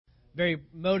very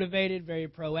motivated, very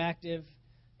proactive,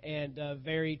 and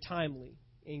very timely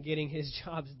in getting his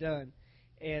jobs done.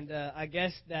 And I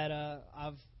guess that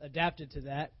I've adapted to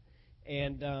that.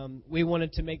 And we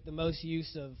wanted to make the most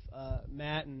use of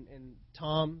Matt and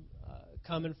Tom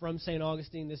coming from St.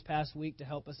 Augustine this past week to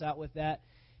help us out with that.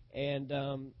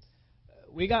 And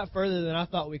we got further than I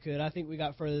thought we could. I think we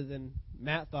got further than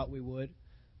Matt thought we would.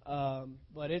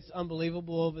 But it's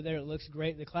unbelievable over there. It looks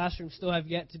great. The classrooms still have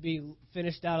yet to be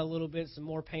finished out a little bit, some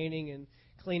more painting and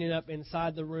cleaning up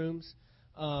inside the rooms.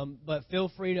 But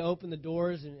feel free to open the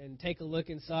doors and take a look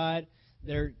inside.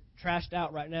 They're trashed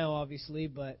out right now, obviously,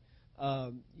 but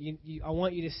I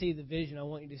want you to see the vision. I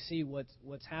want you to see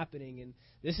what's happening. And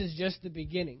this is just the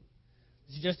beginning.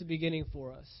 This is just the beginning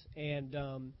for us. And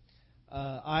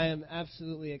I am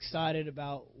absolutely excited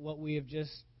about what we have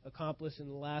just accomplished in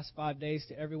the last 5 days.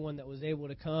 To everyone that was able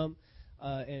to come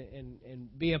and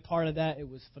be a part of that, it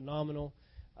was phenomenal.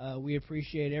 We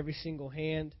appreciate every single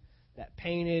hand that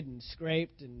painted and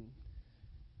scraped and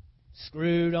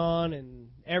screwed on and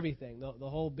everything, the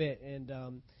whole bit.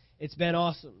 And it's been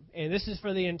awesome. And this is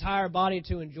for the entire body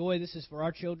to enjoy. This is for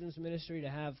our children's ministry to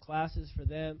have classes for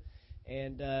them.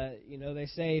 And, they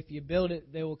say if you build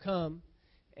it, they will come.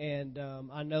 And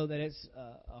I know that it's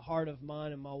a heart of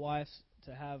mine and my wife's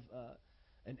to have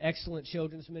an excellent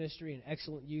children's ministry, an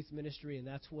excellent youth ministry, and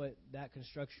that's what that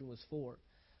construction was for.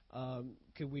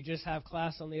 Could we just have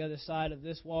class on the other side of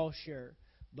this wall? Sure.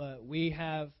 But we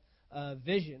have a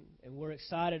vision, and we're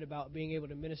excited about being able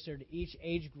to minister to each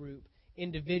age group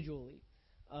individually.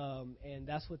 And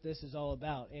that's what this is all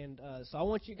about. And so I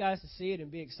want you guys to see it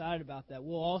and be excited about that.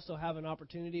 We'll also have an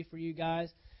opportunity for you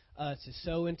guys to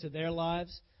sow into their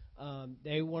lives.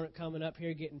 They weren't coming up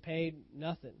here getting paid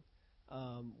nothing,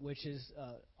 which is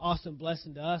awesome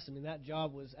blessing to us. I mean, that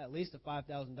job was at least a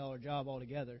 $5,000 job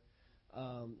altogether.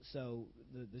 So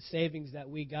the savings that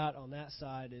we got on that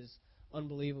side is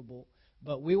unbelievable.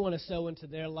 But we want to sow into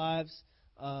their lives.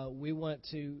 We want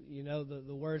to,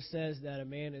 the word says that a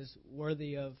man is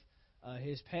worthy of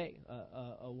his pay,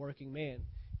 a working man.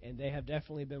 And they have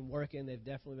definitely been working. They've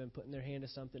definitely been putting their hand to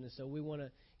something. And so we want to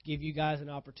give you guys an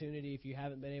opportunity, if you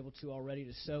haven't been able to already,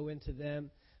 to sow into them.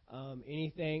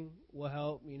 Anything will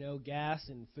help, gas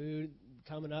and food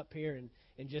coming up here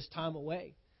and just time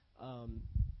away.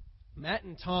 Matt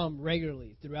and Tom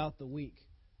regularly throughout the week,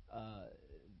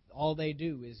 all they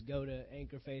do is go to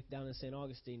Anchor Faith down in St.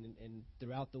 Augustine and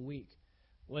throughout the week.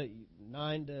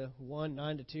 9 to 1,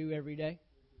 9 to 2 every day?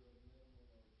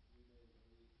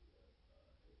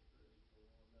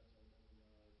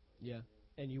 Yeah,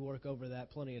 and you work over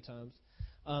that plenty of times.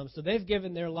 So they've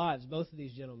given their lives, both of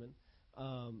these gentlemen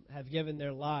have given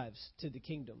their lives to the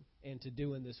kingdom and to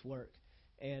doing this work.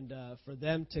 And for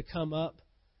them to come up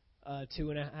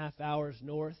 2.5 hours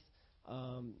north,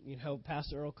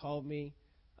 Pastor Earl called me,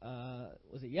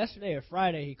 was it yesterday or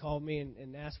Friday? He called me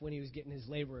and asked when he was getting his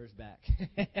laborers back.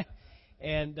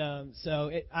 And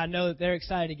I know that they're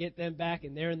excited to get them back,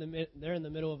 and they're in the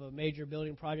middle of a major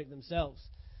building project themselves.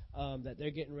 That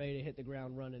they're getting ready to hit the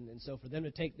ground running. And so for them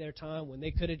to take their time when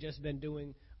they could have just been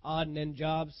doing odd and end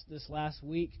jobs this last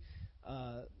week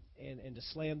and to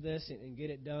slam this and get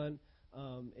it done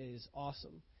is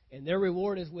awesome. And their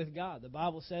reward is with God. The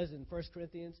Bible says in 1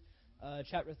 Corinthians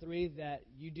chapter 3 that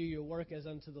you do your work as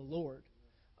unto the Lord.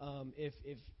 If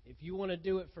you want to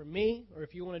do it for me or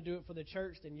if you want to do it for the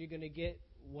church, then you're going to get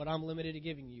what I'm limited to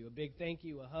giving you, a big thank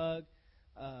you, a hug,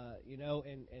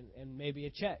 and maybe a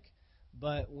check.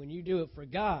 But when you do it for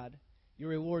God,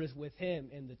 your reward is with Him,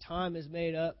 and the time is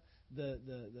made up.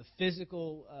 The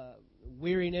physical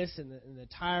weariness and the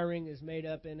tiring is made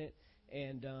up in it,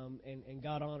 and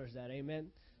God honors that. Amen.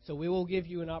 So we will give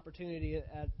you an opportunity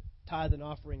at tithe and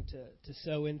offering to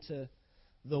sow into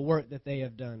the work that they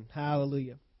have done.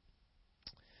 Hallelujah.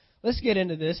 Let's get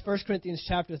into this. 1 Corinthians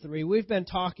chapter 3. We've been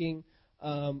talking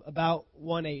about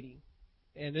 180,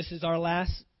 and this is our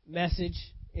last message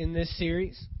in this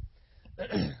series.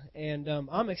 And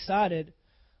I'm excited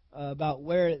about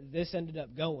where this ended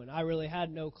up going. I really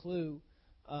had no clue.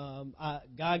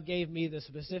 God gave me the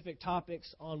specific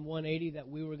topics on 180 that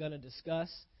we were going to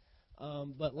discuss.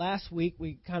 But last week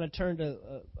we kind of turned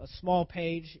a small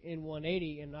page in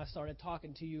 180, and I started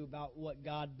talking to you about what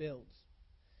God builds.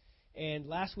 And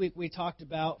last week we talked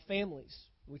about families.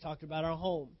 We talked about our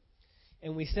home.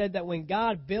 And we said that when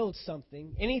God builds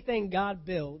something, anything God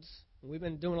builds, and we've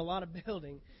been doing a lot of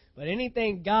building, but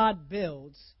anything God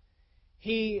builds,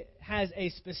 He has a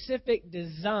specific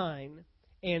design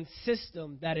and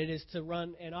system that it is to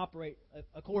run and operate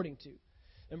according to.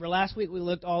 Remember last week we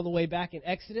looked all the way back in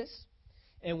Exodus,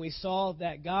 and we saw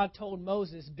that God told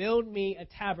Moses, build me a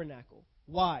tabernacle.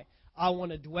 Why? I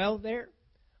want to dwell there.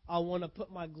 I want to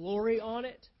put my glory on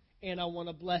it, and I want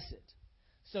to bless it.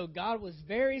 So God was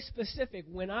very specific.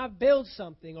 When I build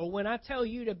something, or when I tell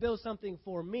you to build something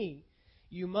for me,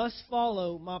 you must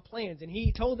follow my plans. And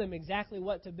He told them exactly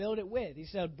what to build it with. He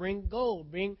said, bring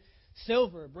gold, bring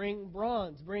silver, bring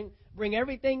bronze, bring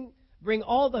everything, bring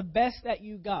all the best that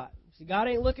you got. See, God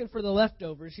ain't looking for the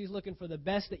leftovers. He's looking for the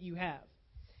best that you have.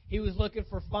 He was looking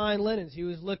for fine linens. He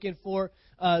was looking for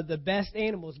the best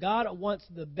animals. God wants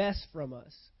the best from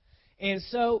us. And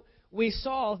so we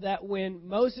saw that when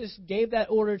Moses gave that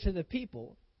order to the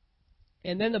people,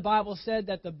 and then the Bible said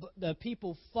that the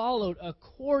people followed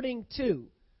according to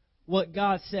what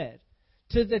God said,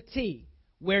 to the T,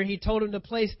 where He told them to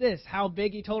place this, how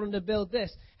big He told them to build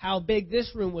this, how big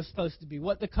this room was supposed to be,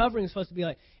 what the covering was supposed to be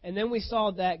like. And then we saw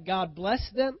that God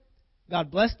blessed them, God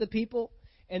blessed the people,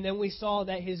 and then we saw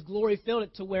that His glory filled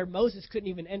it to where Moses couldn't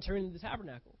even enter into the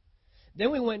tabernacle.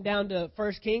 Then we went down to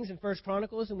 1 Kings and 1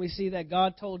 Chronicles, and we see that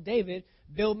God told David,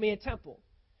 build me a temple.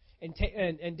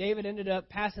 And David ended up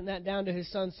passing that down to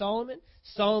his son Solomon.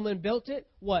 Solomon built it,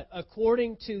 what?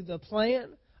 According to the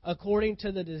plan, according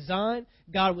to the design.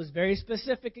 God was very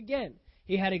specific again.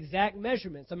 He had exact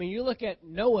measurements. I mean, you look at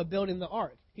Noah building the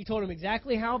ark. He told him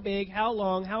exactly how big, how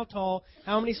long, how tall,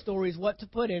 how many stories, what to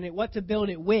put in it, what to build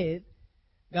it with.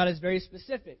 God is very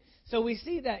specific. So we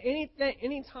see that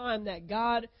any time that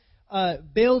God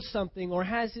builds something or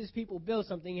has His people build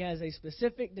something, He has a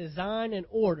specific design and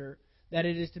order that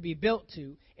it is to be built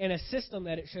to and a system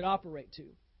that it should operate to.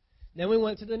 Then we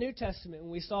went to the New Testament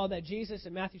and we saw that Jesus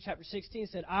in Matthew chapter 16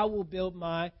 said, I will build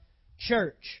my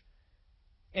church.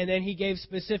 And then He gave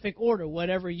specific order.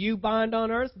 Whatever you bind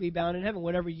on earth will be bound in heaven.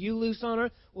 Whatever you loose on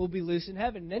earth will be loose in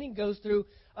heaven. And then He goes through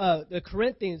the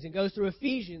Corinthians and goes through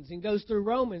Ephesians and goes through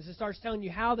Romans and starts telling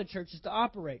you how the church is to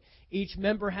operate. Each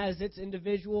member has its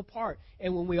individual part.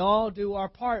 And when we all do our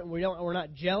part, and we're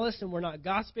not jealous and we're not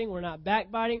gossiping, we're not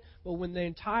backbiting, but when the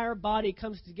entire body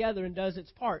comes together and does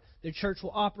its part, the church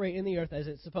will operate in the earth as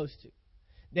it's supposed to.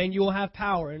 Then you will have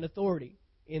power and authority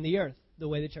in the earth the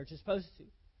way the church is supposed to.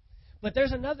 But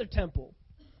there's another temple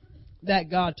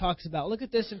that God talks about. Look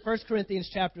at this in 1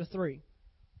 Corinthians chapter 3.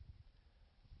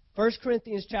 1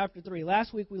 Corinthians chapter 3.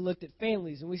 Last week we looked at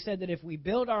families, and we said that if we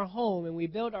build our home and we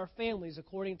build our families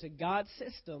according to God's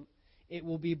system, it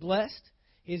will be blessed.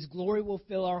 His glory will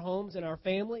fill our homes and our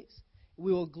families.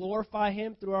 We will glorify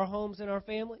Him through our homes and our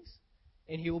families,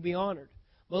 and He will be honored.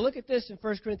 But look at this in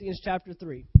 1 Corinthians chapter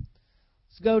 3.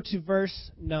 Let's go to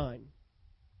verse 9.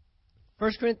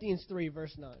 1 Corinthians 3,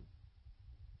 verse 9.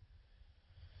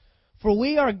 For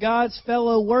we are God's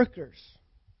fellow workers,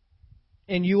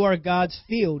 and you are God's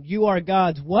field. You are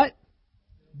God's what?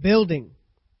 Building.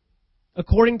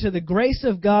 According to the grace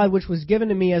of God which was given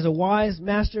to me as a wise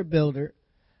master builder,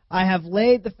 I have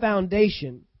laid the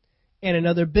foundation, and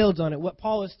another builds on it. What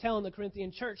Paul is telling the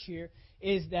Corinthian church here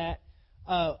is that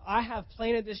I have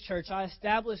planted this church, I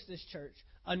established this church.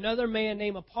 Another man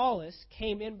named Apollos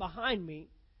came in behind me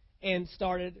and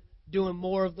started doing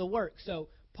more of the work. So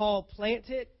Paul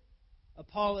planted,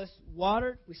 Apollos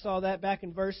watered. We saw that back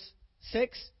in verse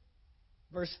 6,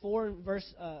 verse 4, and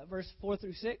verse 4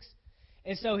 through 6.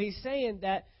 And so he's saying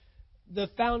that the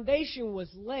foundation was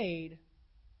laid,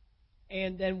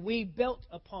 and then we built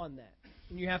upon that.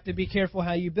 And you have to be careful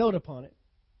how you build upon it.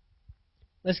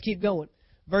 Let's keep going.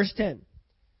 Verse 10.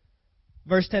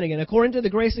 Verse 10 again. According to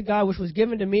the grace of God which was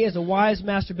given to me as a wise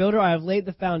master builder, I have laid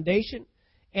the foundation,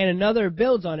 and another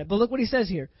builds on it. But look what he says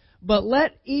here. But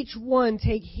let each one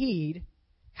take heed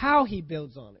how he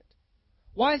builds on it.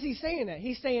 Why is he saying that?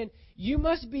 He's saying, you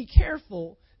must be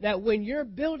careful that when you're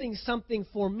building something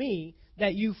for me,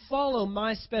 that you follow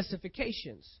my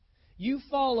specifications. You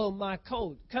follow my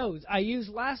codes. I used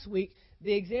last week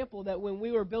the example that when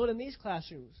we were building these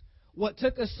classrooms, what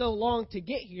took us so long to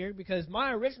get here, because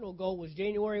my original goal was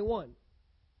January 1.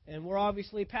 And we're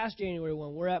obviously past January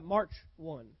 1. We're at March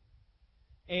 1.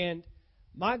 And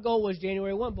my goal was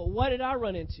January 1. But what did I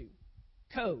run into?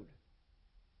 Code.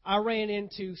 I ran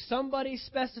into somebody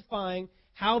specifying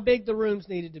how big the rooms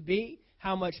needed to be,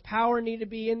 how much power needed to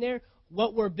be in there,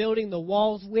 what we're building the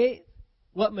walls with,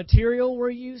 what material we're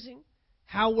using,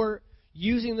 how we're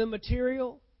using the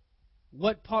material,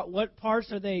 what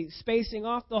parts are they spacing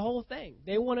off, the whole thing.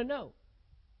 They want to know.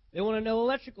 They want to know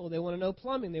electrical. They want to know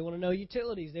plumbing. They want to know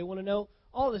utilities. They want to know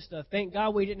all this stuff. Thank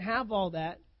God we didn't have all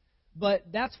that, but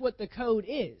that's what the code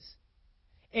is.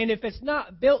 And if it's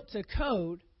not built to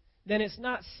code, then it's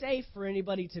not safe for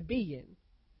anybody to be in.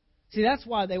 See, that's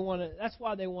why they want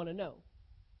to know.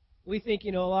 We think,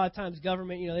 a lot of times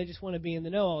government, they just want to be in the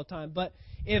know all the time. But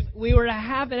if we were to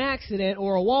have an accident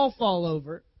or a wall fall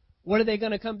over, What are they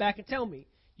going to come back and tell me?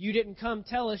 You didn't come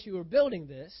tell us you were building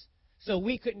this, so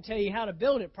we couldn't tell you how to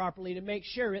build it properly to make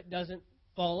sure it doesn't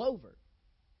fall over.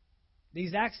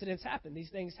 These accidents happen. These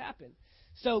things happen.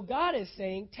 So God is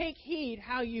saying, take heed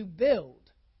how you build.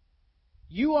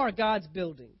 You are God's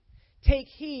building. Take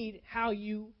heed how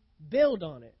you build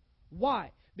on it.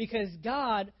 Why? Because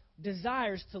God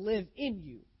desires to live in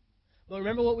you. But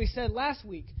remember what we said last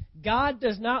week. God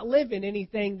does not live in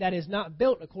anything that is not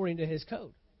built according to His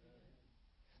code.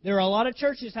 There are a lot of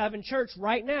churches having church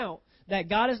right now that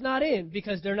God is not in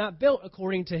because they're not built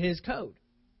according to His code.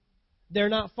 They're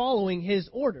not following His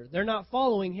order. They're not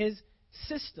following His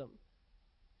system.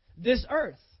 This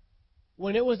earth,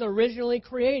 when it was originally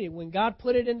created, when God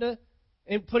put it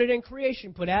in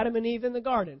creation, put Adam and Eve in the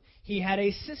garden, He had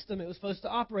a system it was supposed to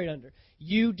operate under.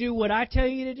 You do what I tell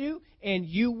you to do, and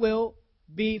you will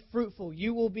be fruitful.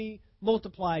 You will be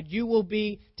multiplied. You will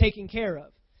be taken care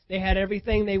of. They had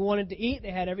everything they wanted to eat.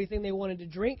 They had everything they wanted to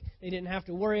drink. They didn't have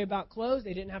to worry about clothes.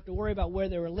 They didn't have to worry about where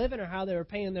they were living or how they were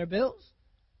paying their bills.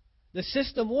 The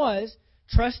system was,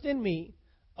 trust in me,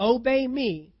 obey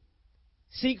me,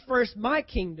 seek first my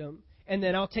kingdom, and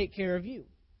then I'll take care of you.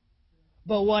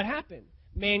 But what happened?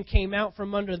 Man came out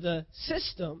from under the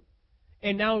system,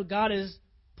 and now God has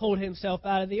pulled Himself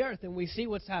out of the earth, and we see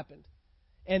what's happened.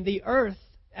 And the earth,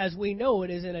 as we know it,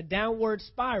 is in a downward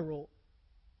spiral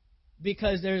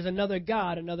because there's another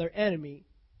god, another enemy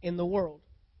in the world.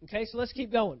 Okay, so let's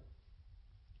keep going.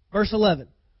 Verse 11.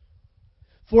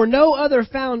 For no other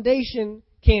foundation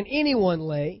can anyone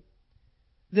lay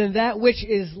than that which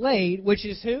is laid, which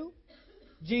is who?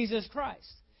 Jesus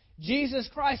Christ. Jesus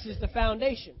Christ is the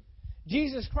foundation.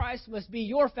 Jesus Christ must be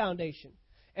your foundation.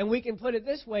 And we can put it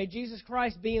this way, Jesus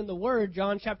Christ being the Word,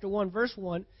 John chapter 1, verse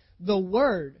 1, the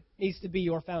Word needs to be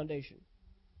your foundation.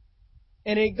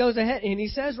 And it goes ahead, and He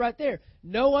says right there,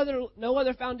 no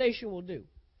other foundation will do.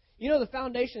 You know the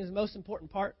foundation is the most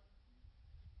important part?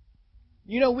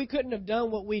 You know we couldn't have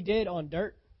done what we did on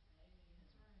dirt.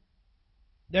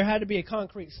 There had to be a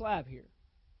concrete slab here.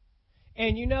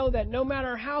 And you know that no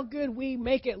matter how good we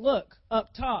make it look up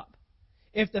top,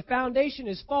 if the foundation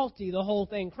is faulty, the whole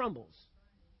thing crumbles.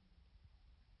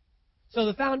 So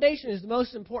the foundation is the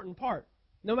most important part.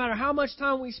 No matter how much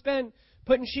time we spend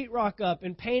putting sheetrock up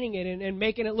and painting it and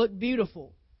making it look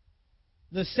beautiful,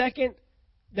 the second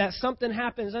that something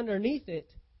happens underneath it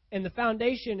and the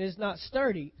foundation is not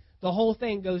sturdy, the whole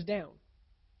thing goes down.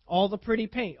 All the pretty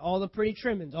paint, all the pretty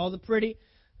trimmings, all the pretty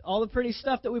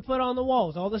stuff that we put on the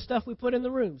walls, all the stuff we put in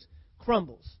the rooms,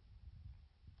 crumbles.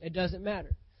 It doesn't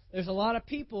matter. There's a lot of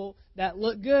people that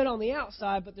look good on the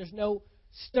outside, but there's no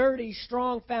sturdy,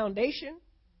 strong foundation.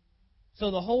 So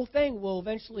the whole thing will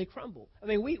eventually crumble. I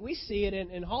mean, we see it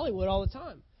in Hollywood all the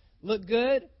time. Look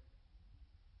good.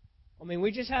 I mean,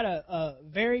 we just had a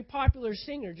very popular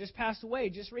singer just pass away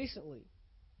just recently.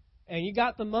 And you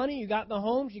got the money, you got the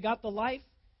homes, you got the life,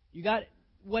 you got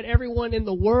what everyone in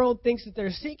the world thinks that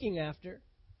they're seeking after.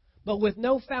 But with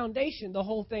no foundation, the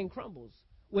whole thing crumbles.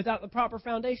 Without the proper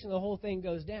foundation, the whole thing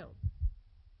goes down.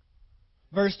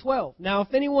 Verse 12. Now,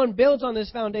 if anyone builds on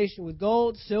this foundation with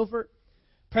gold, silver,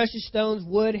 precious stones,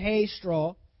 wood, hay,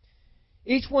 straw,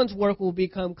 each one's work will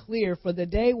become clear, for the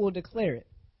day will declare it,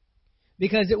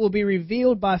 because it will be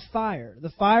revealed by fire. The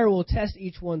fire will test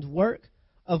each one's work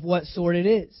of what sort it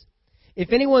is.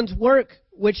 If anyone's work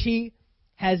which he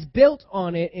has built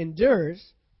on it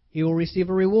endures, he will receive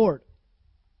a reward.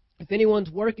 If anyone's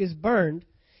work is burned,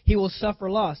 he will suffer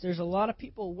loss. There's a lot of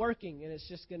people working, and it's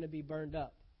just going to be burned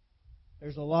up.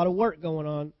 There's a lot of work going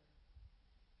on.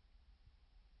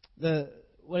 The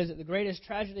greatest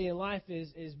tragedy in life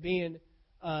is being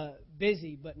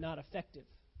busy but not effective.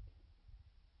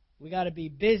 We got to be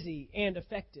busy and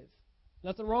effective.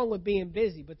 Nothing wrong with being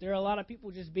busy, but there are a lot of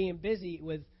people just being busy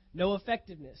with no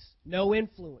effectiveness, no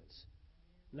influence,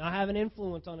 not having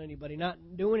influence on anybody, not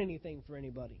doing anything for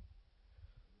anybody.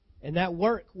 And that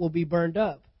work will be burned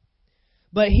up.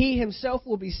 But he himself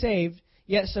will be saved,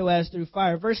 yet so as through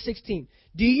fire. Verse 16,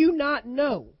 do you not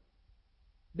know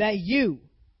that you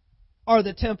are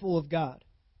the temple of God,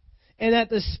 and that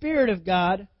the Spirit of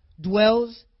God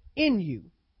dwells in you?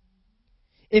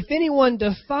 If anyone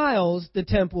defiles the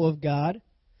temple of God,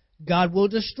 God will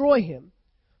destroy him.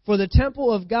 For the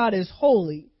temple of God is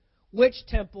holy, which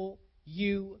temple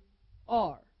you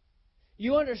are.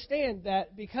 You understand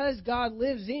that because God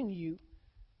lives in you,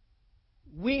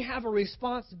 we have a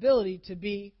responsibility to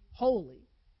be holy,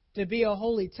 to be a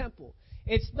holy temple.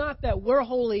 It's not that we're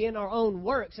holy in our own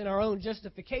works, in our own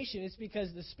justification. It's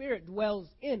because the Spirit dwells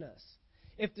in us.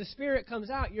 If the Spirit comes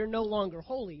out, you're no longer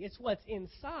holy. It's what's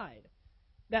inside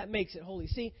that makes it holy.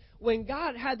 See, when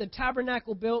God had the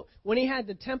tabernacle built, when he had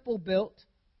the temple built,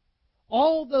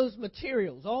 all those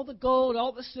materials, all the gold,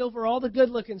 all the silver, all the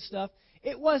good-looking stuff,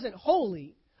 it wasn't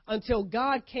holy until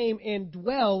God came and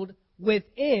dwelled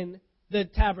within the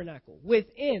tabernacle,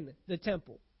 within the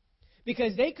temple.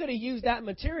 Because they could have used that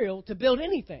material to build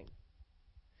anything.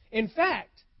 In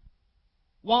fact,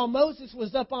 while Moses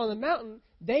was up on the mountain,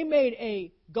 they made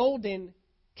a golden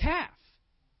calf.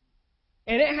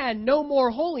 And it had no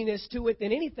more holiness to it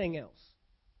than anything else.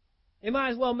 They might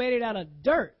as well made it out of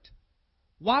dirt.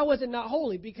 Why was it not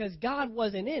holy? Because God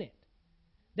wasn't in it.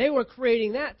 They were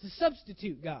creating that to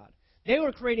substitute God. They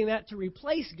were creating that to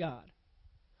replace God.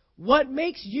 What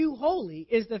makes you holy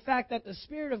is the fact that the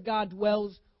Spirit of God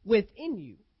dwells within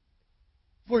you.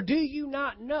 For do you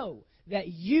not know that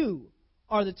you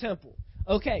are the temple?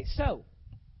 Okay, so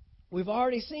we've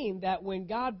already seen that when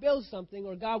God builds something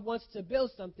or God wants to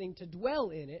build something to dwell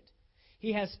in it,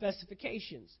 he has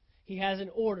specifications. He has an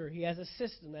order. He has a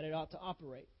system that it ought to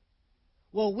operate.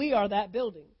 Well, we are that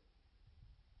building.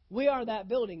 We are that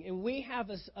building, and we have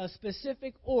a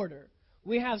specific order.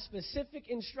 We have specific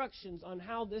instructions on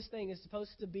how this thing is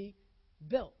supposed to be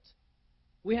built.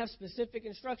 We have specific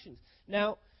instructions.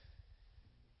 Now,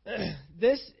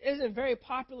 this isn't very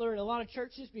popular in a lot of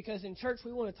churches because in church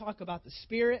we want to talk about the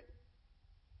Spirit.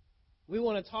 We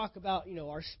want to talk about,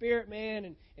 our spirit,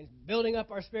 man, and building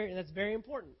up our spirit, and that's very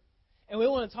important. And we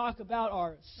want to talk about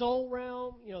our soul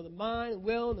realm, the mind, the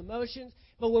will, and the emotions.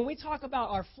 But when we talk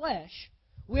about our flesh,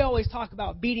 we always talk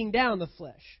about beating down the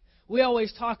flesh. We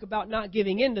always talk about not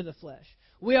giving into the flesh.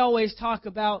 We always talk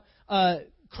about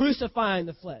crucifying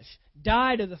the flesh,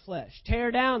 die to the flesh,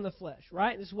 tear down the flesh,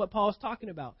 right? This is what Paul's talking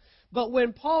about. But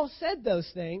when Paul said those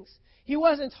things, he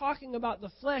wasn't talking about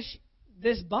the flesh,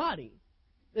 this body,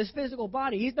 this physical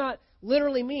body. He's not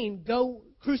literally meaning go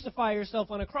crucify yourself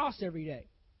on a cross every day.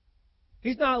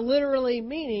 He's not literally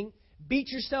meaning beat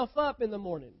yourself up in the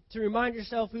morning to remind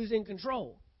yourself who's in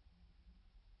control.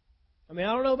 I mean,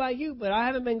 I don't know about you, but I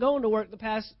haven't been going to work the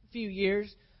past few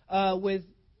years with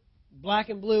black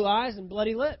and blue eyes and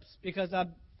bloody lips because I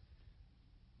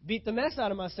beat the mess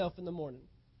out of myself in the morning.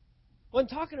 When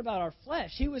talking about our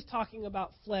flesh, he was talking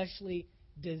about fleshly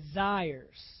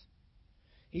desires.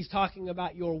 He's talking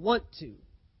about your want to.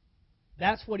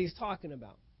 That's what he's talking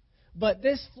about. But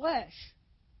this flesh,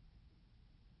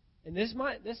 and this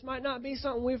might not be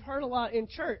something we've heard a lot in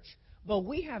church, but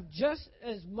we have just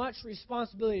as much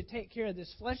responsibility to take care of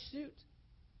this flesh suit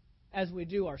as we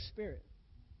do our spirit.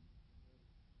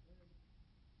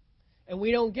 And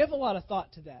we don't give a lot of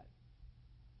thought to that.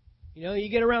 You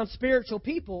get around spiritual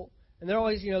people, and they're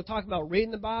always, talking about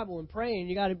reading the Bible and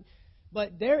praying.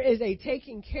 But there is a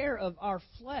taking care of our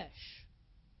flesh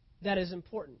that is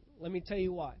important. Let me tell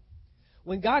you why.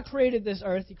 When God created this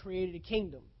earth, he created a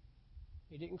kingdom.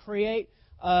 He didn't create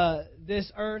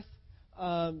this earth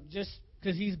just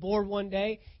because he's bored one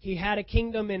day. He had a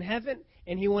kingdom in heaven,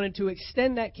 and he wanted to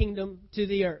extend that kingdom to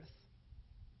the earth.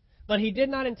 But he did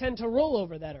not intend to rule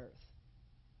over that earth.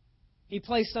 He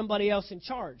placed somebody else in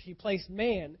charge. He placed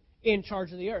man in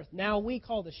charge of the earth. Now we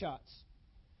call the shots.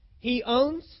 He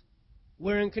owns,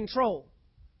 we're in control.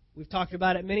 We've talked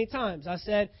about it many times. I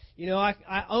said,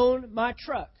 I own my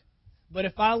truck. But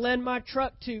if I lend my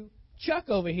truck to Chuck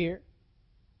over here,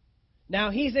 now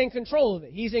he's in control of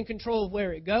it. He's in control of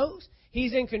where it goes.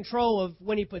 He's in control of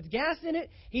when he puts gas in it.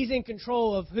 He's in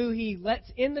control of who he lets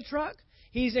in the truck.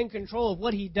 He's in control of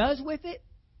what he does with it.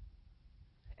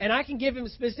 And I can give him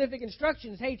specific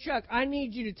instructions. Hey, Chuck, I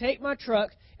need you to take my truck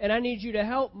and I need you to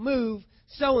help move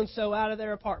so-and-so out of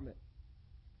their apartment.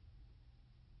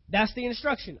 That's the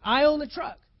instruction. I own the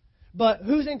truck. But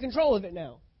who's in control of it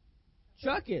now?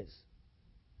 Chuck is.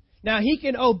 Now, he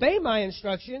can obey my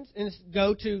instructions and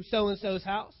go to so-and-so's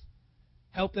house,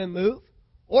 help them move.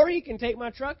 Or he can take my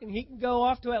truck and he can go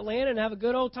off to Atlanta and have a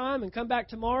good old time and come back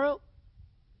tomorrow.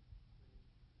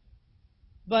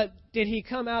 But did he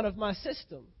come out of my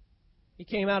system? He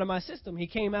came out of my system. He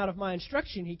came out of my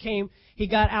instruction. He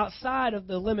got outside of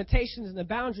the limitations and the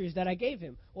boundaries that I gave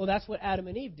him. Well, that's what Adam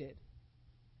and Eve did.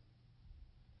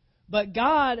 But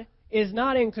God is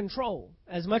not in control,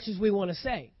 as much as we want to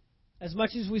say. As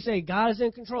much as we say God is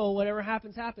in control, whatever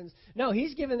happens, happens. No,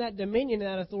 he's given that dominion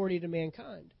and that authority to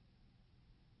mankind.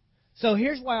 So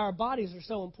here's why our bodies are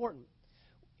so important.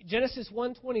 Genesis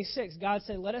 1:26, God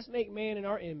said, let us make man in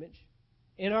our image,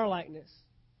 in our likeness.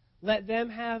 Let them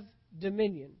have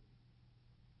dominion.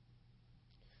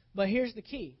 But here's the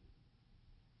key.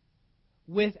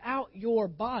 Without your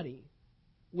body,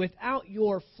 without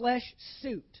your flesh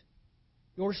suit,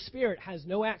 your spirit has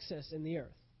no access in the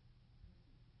earth.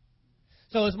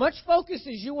 So as much focus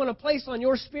as you want to place on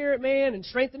your spirit man and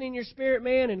strengthening your spirit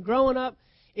man and growing up,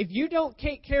 if you don't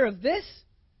take care of this,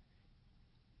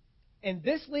 and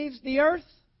this leaves the earth,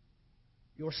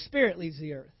 your spirit leaves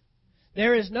the earth.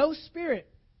 There is no spirit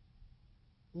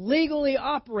legally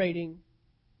operating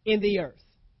in the earth.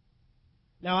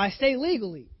 Now, I say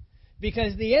legally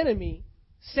because the enemy,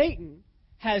 Satan,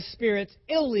 has spirits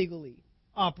illegally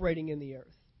operating in the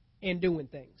earth and doing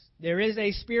things. There is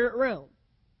a spirit realm.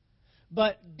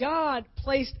 But God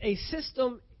placed a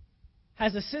system,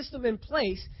 has a system in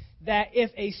place that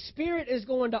if a spirit is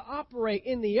going to operate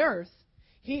in the earth,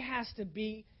 he has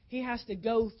to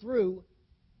go through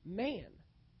man.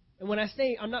 And when I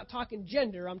say, I'm not talking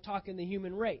gender, I'm talking the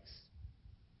human race.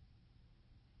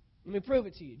 Let me prove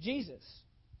it to you. Jesus.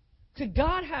 Could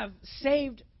God have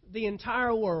saved the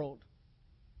entire world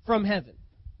from heaven?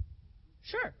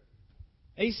 Sure.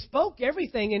 He spoke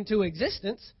everything into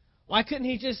existence. Why couldn't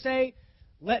he just say,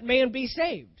 let man be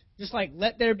saved? Just like,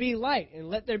 let there be light, and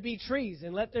let there be trees,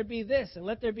 and let there be this, and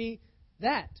let there be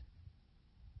that.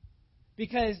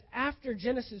 Because after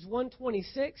Genesis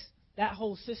 1:26, that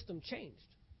whole system changed.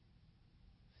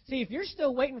 See, if you're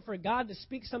still waiting for God to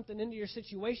speak something into your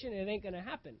situation, it ain't going to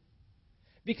happen.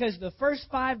 Because the first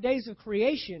 5 days of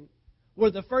creation were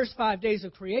the first 5 days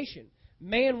of creation.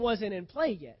 Man wasn't in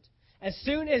play yet. As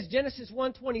soon as Genesis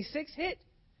 1:26 hit,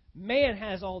 man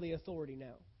has all the authority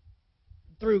now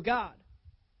through God.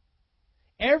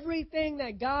 Everything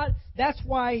that God, that's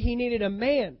why he needed a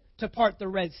man to part the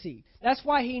Red Sea. That's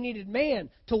why he needed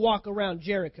man to walk around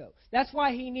Jericho. That's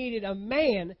why he needed a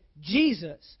man,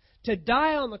 Jesus, to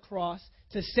die on the cross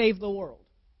to save the world.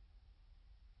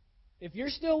 If you're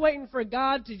still waiting for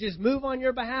God to just move on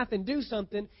your behalf and do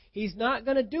something, he's not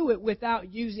going to do it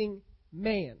without using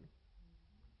man.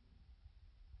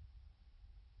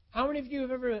 How many of you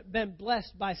have ever been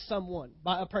blessed by someone,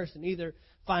 by a person, either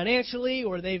financially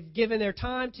or they've given their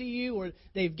time to you or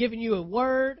they've given you a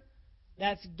word?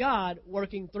 That's God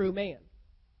working through man.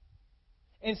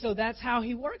 And so that's how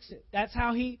he works it. That's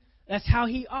how he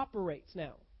operates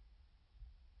now.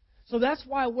 So that's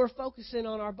why we're focusing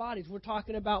on our bodies. We're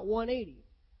talking about 180.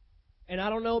 And I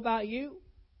don't know about you.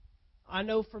 I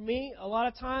know for me, a lot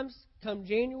of times, come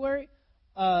January,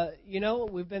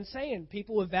 we've been saying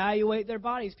people evaluate their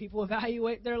bodies. People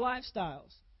evaluate their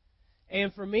lifestyles.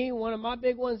 And for me, one of my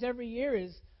big ones every year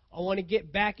is I want to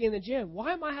get back in the gym.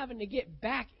 Why am I having to get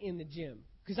back in the gym?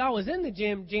 Because I was in the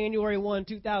gym January 1,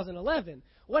 2011.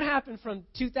 What happened from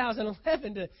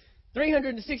 2011 to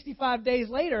 365 days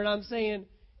later? And I'm saying,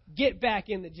 get back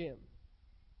in the gym.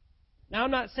 Now,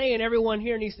 I'm not saying everyone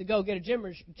here needs to go get a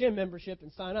gym membership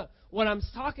and sign up. What I'm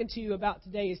talking to you about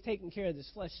today is taking care of this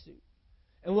flesh suit.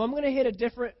 And I'm going to hit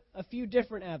a few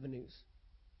different avenues.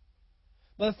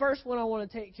 But the first one I want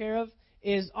to take care of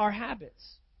is our habits,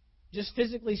 just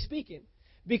physically speaking,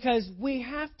 because we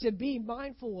have to be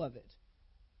mindful of it.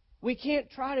 We can't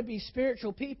try to be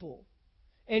spiritual people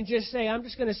and just say, I'm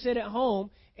just going to sit at home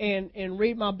and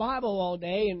read my Bible all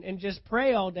day and just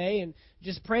pray all day and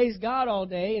just praise God all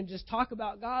day and just talk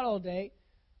about God all day.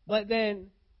 But then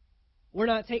we're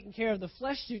not taking care of the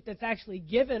flesh suit that's actually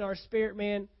given our spirit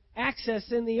man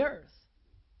access in the earth.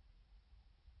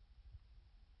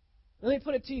 Let me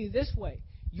put it to you this way.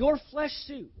 Your flesh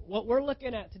suit, what we're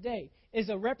looking at today, is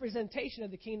a representation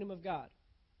of the kingdom of God.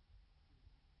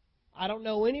 I don't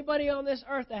know anybody on this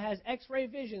earth that has X-ray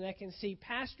vision that can see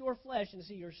past your flesh and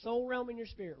see your soul realm and your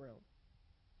spirit realm.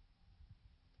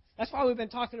 That's why we've been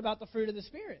talking about the fruit of the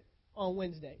Spirit on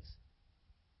Wednesdays.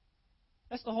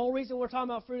 That's the whole reason we're talking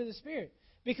about fruit of the Spirit.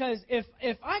 Because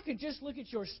if I could just look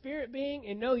at your spirit being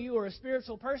and know you are a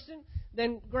spiritual person,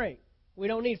 then great. We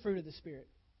don't need fruit of the Spirit.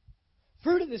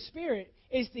 Fruit of the Spirit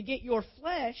is to get your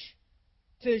flesh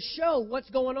to show what's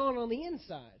going on the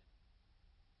inside.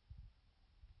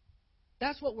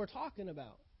 That's what we're talking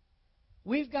about.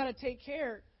 We've got to take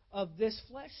care of this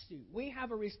flesh suit. We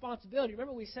have a responsibility.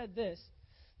 Remember we said this,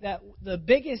 that the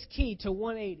biggest key to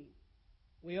 180,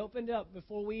 we opened up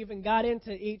before we even got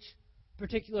into each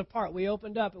particular part. We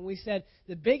opened up and we said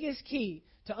the biggest key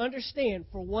to understand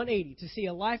for 180, to see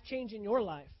a life change in your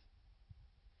life,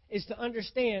 is to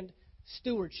understand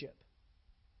stewardship.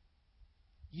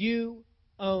 You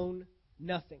own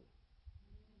nothing.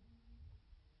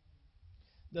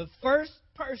 The first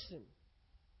person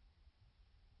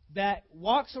that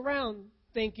walks around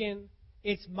thinking,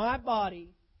 it's my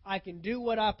body, I can do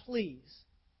what I please,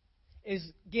 is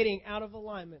getting out of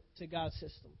alignment to God's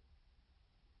system.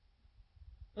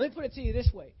 Let me put it to you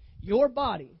this way. Your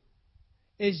body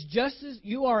is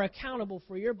you are accountable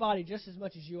for your body just as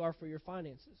much as you are for your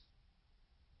finances.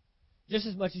 Just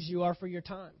as much as you are for your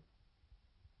time.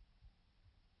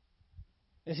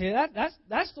 And see,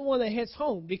 that's the one that hits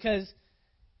home, because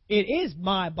it is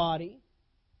my body.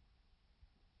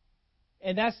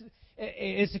 And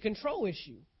it's a control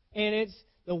issue. And it's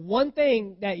the one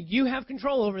thing that you have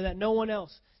control over that no one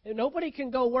else. Nobody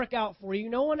can go work out for you.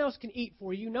 No one else can eat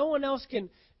for you. No one else can,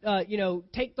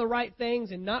 take the right things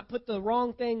and not put the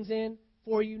wrong things in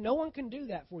for you. No one can do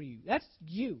that for you. That's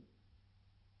you.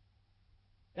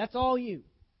 That's all you.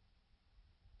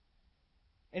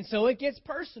 And so it gets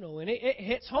personal, and it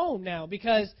hits home now,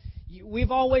 because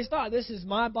we've always thought, this is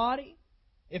my body.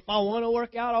 If I want to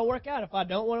work out, I'll work out. If I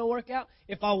don't want to work out,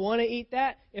 if I want to eat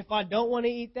that, if I don't want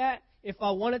to eat that, if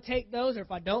I want to take those or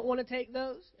if I don't want to take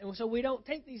those. And so we don't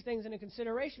take these things into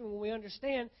consideration when we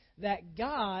understand that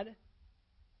God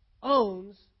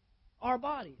owns our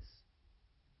bodies.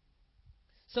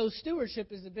 So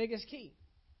stewardship is the biggest key.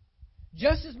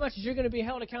 Just as much as you're going to be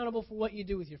held accountable for what you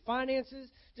do with your finances,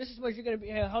 just as much as you're going to be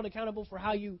held accountable for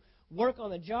how you work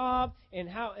on the job and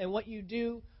what you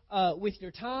do with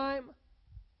your time,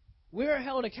 we're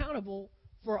held accountable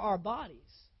for our bodies.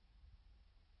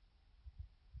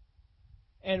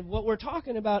 And what we're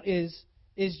talking about is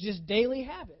just daily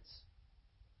habits,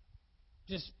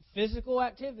 just physical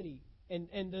activity,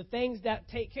 and the things that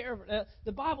take care of it.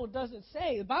 The Bible doesn't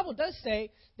say. The Bible does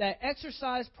say that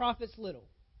exercise profits little.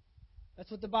 That's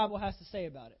what the Bible has to say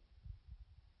about it.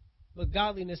 But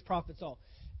godliness profits all.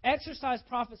 Exercise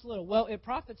profits little. Well, it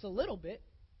profits a little bit.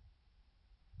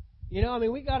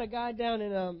 We got a guy down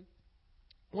in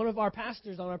one of our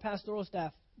pastors on our pastoral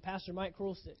staff, Pastor Mike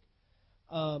Krulstick.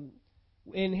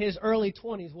 In his early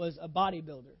 20s, was a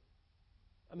bodybuilder.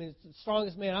 It's the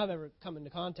strongest man I've ever come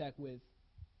into contact with.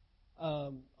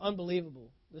 Unbelievable,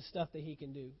 the stuff that he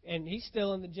can do. And he's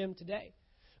still in the gym today.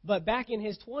 But back in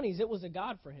his 20s, it was a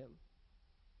God for him.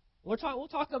 We'll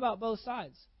talk about both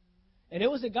sides. And it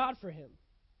was a God for him.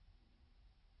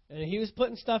 And he was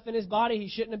putting stuff in his body he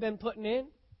shouldn't have been putting in.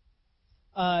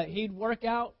 He'd work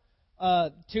out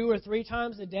 2 or 3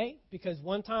 times a day because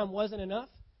one time wasn't enough.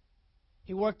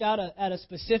 He worked out at a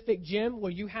specific gym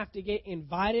where you have to get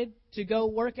invited to go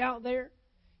work out there.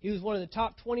 He was one of the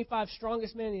top 25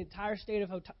 strongest men in the entire state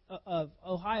of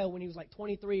Ohio when he was like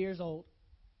 23 years old.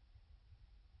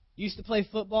 Used to play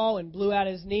football and blew out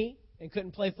his knee and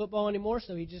couldn't play football anymore,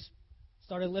 so he just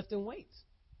started lifting weights.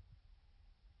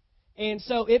 And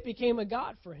so it became a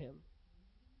God for him.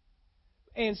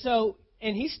 And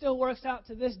he still works out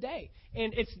to this day.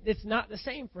 And it's not the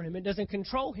same for him. It doesn't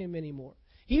control him anymore.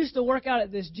 He used to work out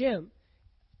at this gym.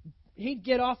 He'd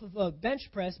get off of a bench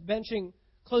press, benching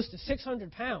close to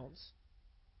 600 pounds,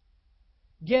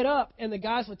 get up, and the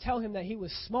guys would tell him that he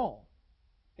was small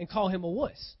and call him a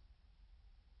wuss.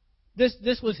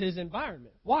 This was his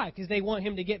environment. Why? Because they want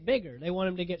him to get bigger. They want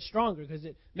him to get stronger because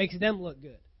it makes them look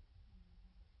good.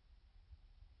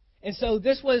 And so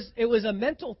it was a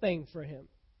mental thing for him.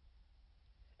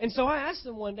 And so I asked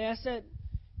him one day, I said,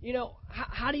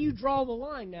 how do you draw the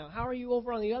line now? How are you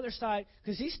over on the other side?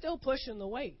 Because he's still pushing the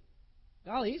weight.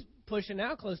 Golly, he's pushing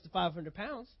now close to 500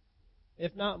 pounds,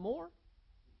 if not more.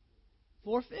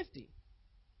 450.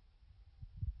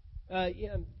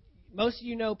 Most of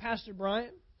you know Pastor Brian,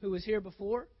 who was here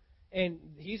before, and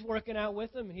he's working out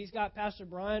with him. He's got Pastor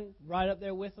Brian right up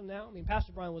there with him now.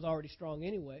 Pastor Brian was already strong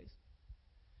anyways.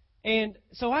 And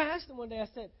so I asked him one day, I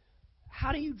said,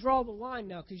 how do you draw the line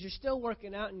now? Because you're still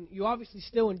working out, and you obviously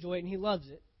still enjoy it, and he loves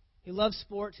it. He loves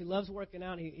sports. He loves working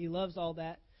out. He loves all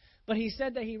that. But he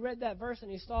said that he read that verse,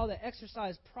 and he saw that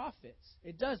exercise profits.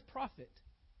 It does profit,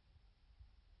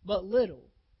 but little.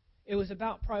 It was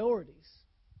about priorities.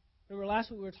 Remember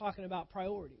last week we were talking about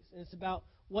priorities, and it's about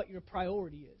what your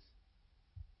priority is,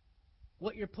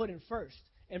 what you're putting first.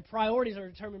 And priorities are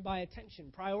determined by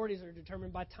attention. Priorities are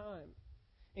determined by time.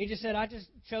 And he just said, I just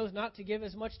chose not to give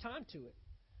as much time to it.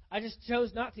 I just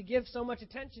chose not to give so much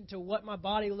attention to what my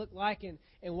body looked like and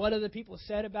what other people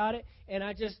said about it. And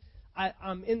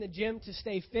I'm in the gym to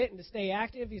stay fit and to stay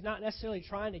active. He's not necessarily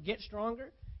trying to get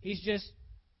stronger. He's just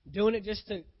doing it just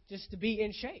to be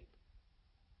in shape.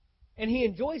 And he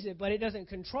enjoys it, but it doesn't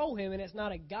control him, and it's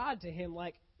not a God to him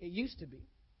like it used to be.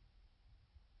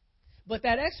 But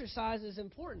that exercise is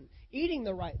important. Eating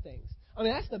the right things.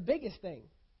 That's the biggest thing.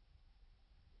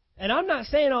 And I'm not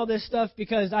saying all this stuff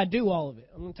because I do all of it.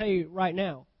 I'm going to tell you right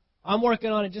now. I'm working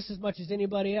on it just as much as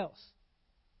anybody else.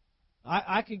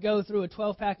 I could go through a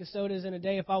 12-pack of sodas in a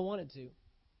day if I wanted to.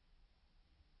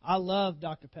 I love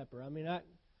Dr. Pepper.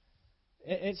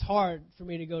 It's hard for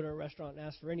me to go to a restaurant and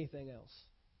ask for anything else.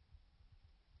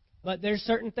 But there's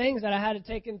certain things that I had to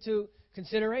take into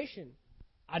consideration.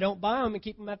 I don't buy them and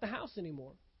keep them at the house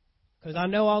anymore because I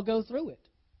know I'll go through it.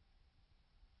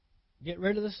 Get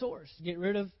rid of the source. Get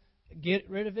rid of get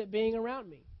rid of it being around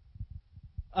me.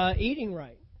 Eating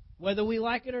right, whether we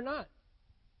like it or not.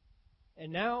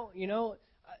 And now,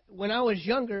 when I was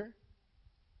younger,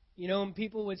 and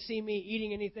people would see me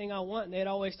eating anything I want, and they'd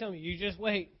always tell me, you just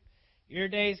wait. Your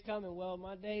day's coming. Well,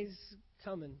 my day's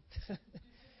coming.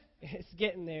 It's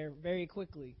getting there very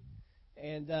quickly.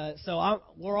 And so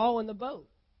we're all in the boat.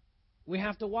 We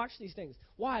have to watch these things.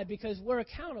 Why? Because we're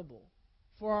accountable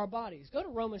for our bodies. Go to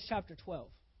Romans chapter 12.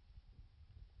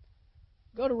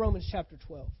 Go to Romans chapter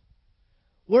 12.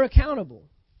 We're accountable.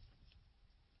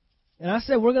 And I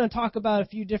said we're going to talk about a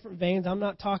few different veins. I'm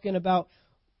not talking about,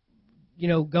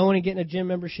 going and getting a gym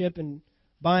membership and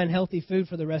buying healthy food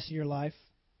for the rest of your life.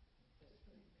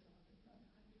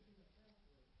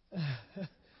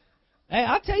 Hey,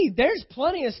 I'll tell you, there's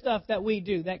plenty of stuff that we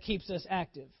do that keeps us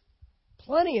active.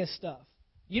 Plenty of stuff.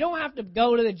 You don't have to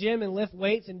go to the gym and lift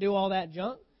weights and do all that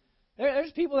junk.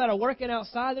 There's people that are working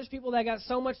outside. There's people that got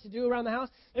so much to do around the house.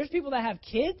 There's people that have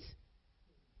kids.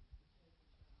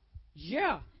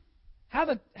 Yeah. Have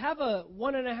a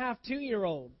 1.5,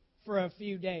 2-year-old for a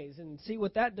few days and see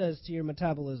what that does to your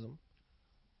metabolism.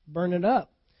 Burn it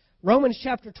up. Romans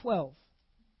chapter 12.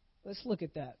 Let's look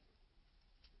at that.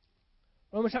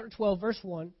 Romans chapter 12, verse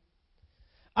 1.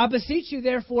 I beseech you,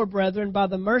 therefore, brethren, by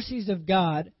the mercies of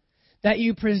God, that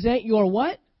you present your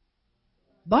what?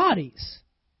 Bodies.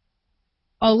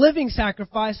 A living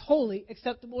sacrifice, holy,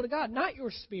 acceptable to God. Not your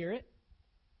spirit.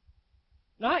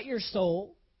 Not your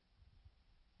soul.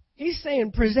 He's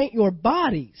saying present your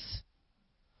bodies.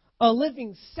 A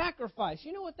living sacrifice.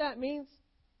 You know what that means?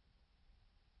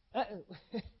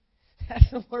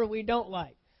 That's the word we don't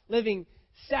like. Living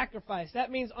sacrifice. That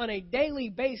means on a daily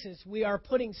basis we are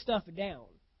putting stuff down.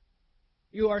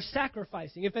 You are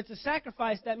sacrificing. If it's a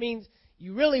sacrifice, that means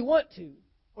you really want to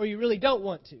or you really don't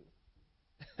want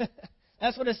to.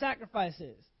 That's what a sacrifice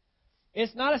is.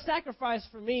 It's not a sacrifice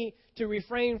for me to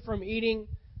refrain from eating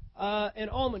an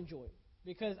almond joy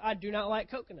because I do not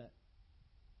like coconut.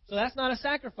 So that's not a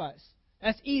sacrifice.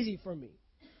 That's easy for me.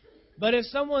 But if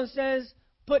someone says,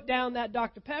 put down that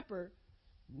Dr. Pepper,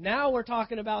 now we're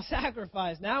talking about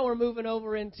sacrifice. Now we're moving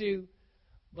over into,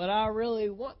 but I really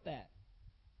want that.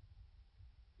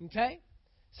 Okay?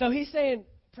 So he's saying,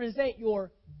 present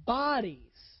your bodies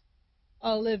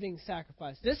a living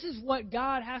sacrifice. This is what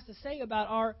God has to say about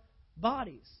our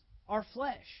bodies, our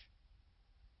flesh.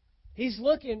 He's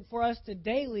looking for us to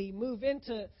daily move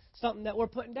into something that we're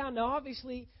putting down. Now,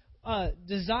 obviously,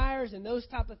 desires and those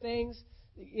type of things,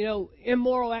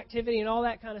 immoral activity and all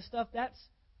that kind of stuff,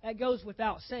 that goes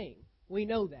without saying. We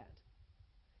know that.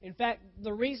 In fact,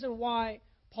 the reason why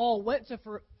Paul went to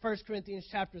 1 Corinthians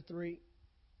chapter 3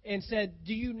 and said,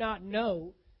 do you not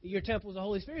know that your temple is the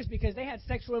Holy Spirit, is because they had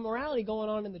sexual immorality going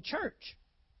on in the church.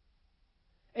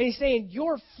 And he's saying,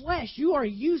 your flesh, you are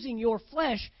using your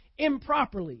flesh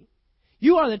improperly.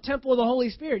 You are the temple of the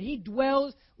Holy Spirit. He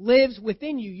dwells, lives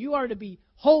within you. You are to be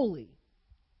holy.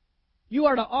 You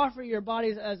are to offer your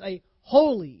bodies as a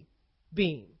holy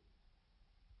being.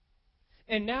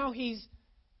 And now he's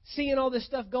seeing all this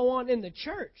stuff go on in the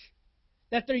church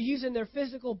that they're using their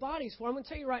physical bodies for. I'm going to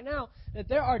tell you right now that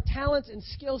there are talents and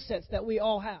skill sets that we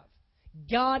all have.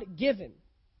 God-given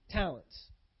talents.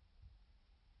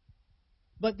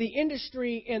 But the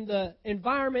industry and the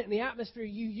environment and the atmosphere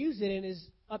you use it in is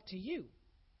up to you.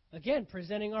 Again,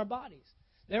 presenting our bodies.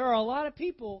 There are a lot of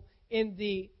people in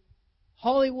the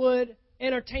Hollywood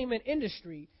entertainment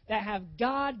industry that have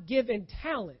God-given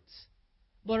talents,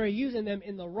 but are using them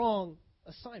in the wrong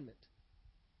assignment.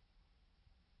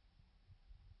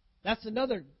 That's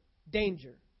another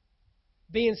danger.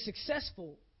 Being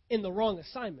successful in the wrong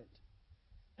assignment.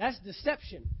 That's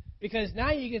deception. Because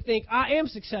now you can think, I am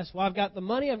successful. I've got the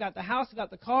money, I've got the house, I've got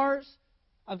the cars,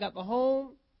 I've got the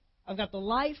home, I've got the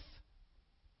life.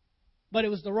 But it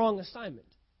was the wrong assignment.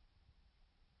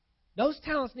 Those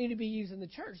talents need to be used in the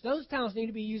church. Those talents need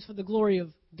to be used for the glory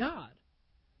of God.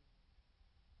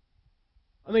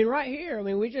 Right here,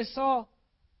 we just saw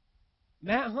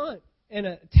Matt Hunt and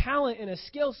a talent and a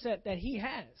skill set that he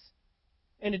has.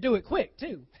 And to do it quick,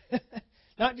 too.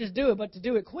 Not just do it, but to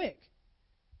do it quick.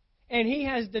 And he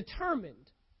has determined.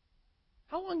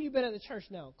 How long have you been at the church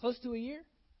now? Close to a year?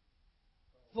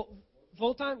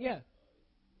 Full time? Yeah.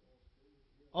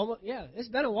 Almost, yeah. It's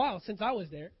been a while since I was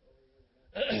there.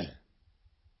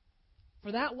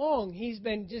 For that long, he's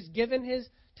been just giving his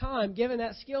time, giving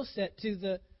that skill set to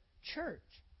the church.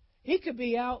 He could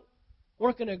be out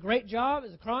working a great job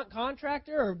as a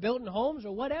contractor or building homes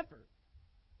or whatever.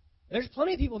 There's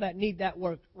plenty of people that need that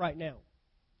work right now.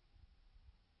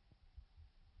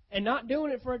 And not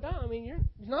doing it for a dime. You're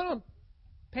not on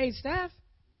paid staff.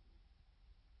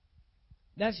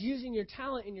 That's using your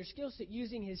talent and your skill set,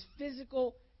 using His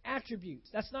physical attributes.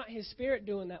 That's not His Spirit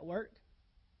doing that work.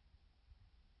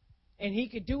 And He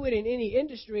could do it in any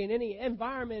industry, in any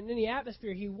environment, in any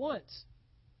atmosphere He wants.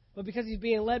 But because He's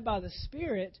being led by the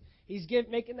Spirit, He's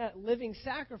making that living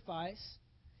sacrifice,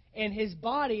 and His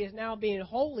body is now being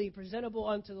holy, presentable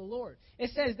unto the Lord. It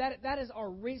says that is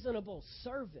our reasonable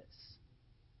service.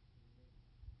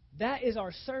 That is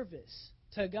our service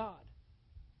to God,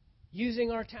 using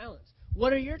our talents.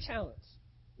 What are your talents?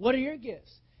 What are your gifts?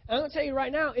 And I'm going to tell you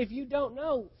right now, if you don't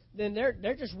know, then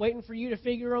they're just waiting for you to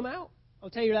figure them out. I'll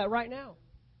tell you that right now.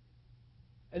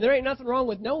 And there ain't nothing wrong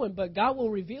with knowing, but God will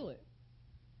reveal it.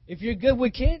 If you're good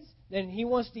with kids, then He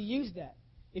wants to use that.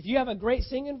 If you have a great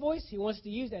singing voice, He wants to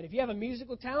use that. If you have a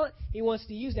musical talent, He wants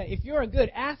to use that. If you're a good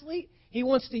athlete, He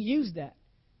wants to use that.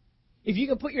 If you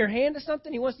can put your hand to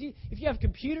something, He wants to use. If you have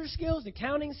computer skills,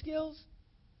 accounting skills,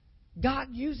 God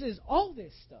uses all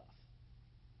this stuff.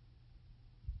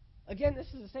 Again, this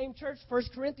is the same church. 1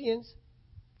 Corinthians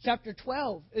chapter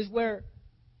 12 is where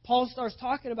Paul starts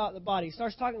talking about the body. He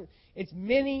starts talking, it's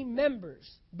many members,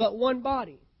 but one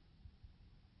body.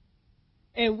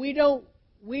 And we don't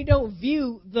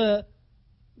view the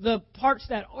parts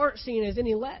that aren't seen as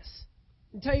any less.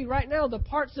 I tell you right now, the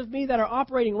parts of me that are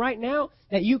operating right now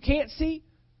that you can't see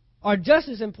are just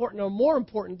as important or more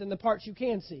important than the parts you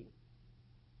can see.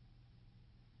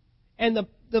 And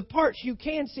the parts you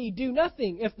can see do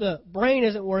nothing if the brain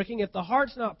isn't working, if the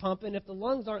heart's not pumping, if the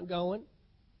lungs aren't going.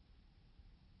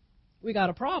 We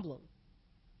got a problem.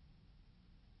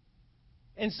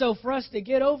 And so for us to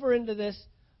get over into this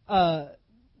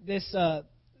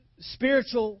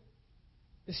spiritual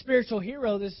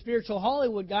hero, this spiritual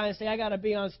Hollywood guy, and say, I got to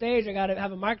be on stage, I got to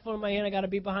have a microphone in my hand, I got to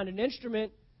be behind an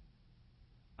instrument,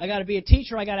 I got to be a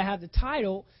teacher, I got to have the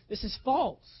title, this is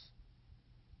false.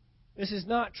 This is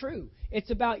not true.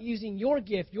 It's about using your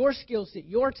gift, your skill set,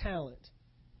 your talent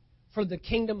for the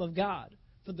kingdom of God,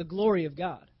 for the glory of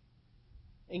God,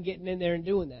 and getting in there and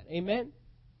doing that. Amen?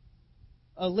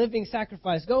 A living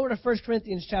sacrifice. Go over to 1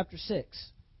 Corinthians chapter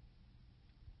 6.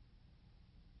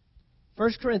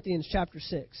 1 Corinthians chapter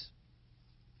 6.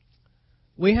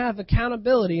 We have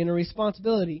accountability and a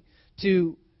responsibility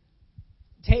to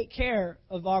take care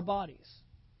of our bodies.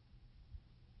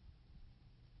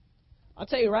 I'll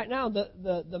tell you right now,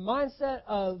 the mindset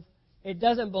of it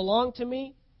doesn't belong to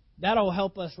me, that'll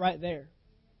help us right there.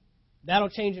 That'll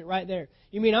change it right there.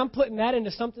 You mean I'm putting that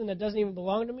into something that doesn't even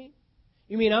belong to me?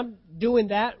 You mean I'm doing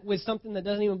that with something that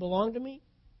doesn't even belong to me?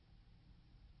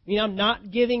 You mean I'm not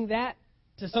giving that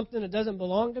to something that doesn't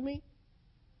belong to me?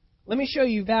 Let me show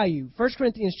you value. 1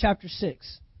 Corinthians chapter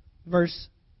 6, verse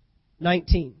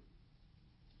 19.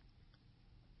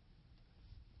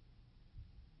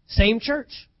 Same church,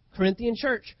 Corinthian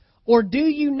church. Or do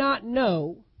you not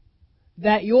know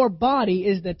that your body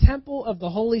is the temple of the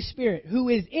Holy Spirit, who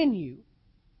is in you,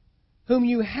 whom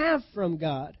you have from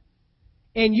God,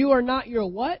 and you are not your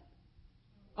what?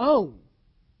 Own.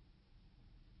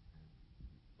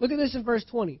 Look at this in verse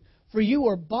 20. For you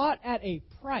were bought at a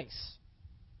price.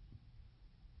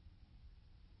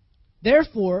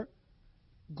 Therefore,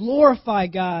 glorify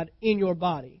God in your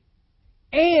body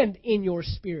and in your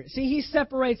spirit. See, he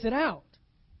separates it out.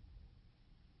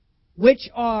 Which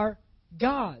are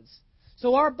God's.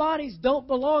 So our bodies don't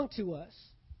belong to us.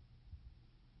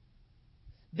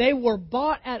 They were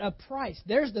bought at a price.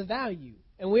 There's the value.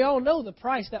 And we all know the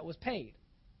price that was paid.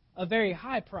 A very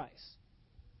high price.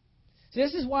 See,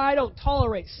 this is why I don't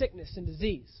tolerate sickness and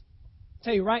disease. I'll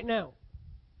tell you right now.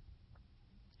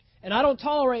 And I don't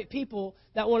tolerate people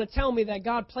that want to tell me that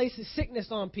God places sickness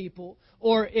on people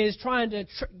or is trying to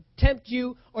tempt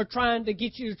you or trying to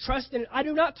get you to trust in it. I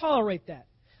do not tolerate that.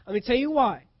 Let me tell you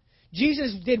why.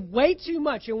 Jesus did way too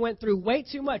much and went through way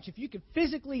too much. If you could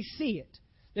physically see it,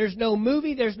 there's no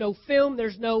movie, there's no film,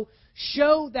 there's no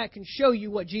show that can show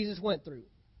you what Jesus went through.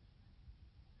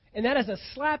 And that is a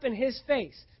slap in his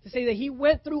face to say that he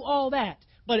went through all that,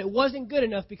 but it wasn't good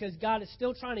enough because God is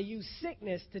still trying to use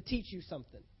sickness to teach you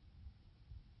something.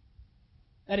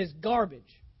 That is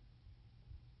garbage.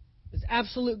 It's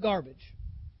absolute garbage.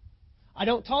 I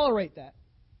don't tolerate that.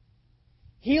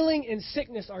 Healing and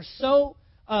sickness are so,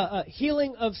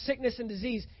 healing of sickness and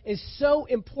disease is so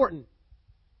important.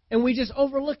 And we just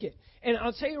overlook it. And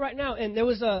I'll tell you right now, and there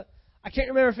was I can't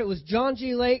remember if it was John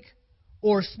G. Lake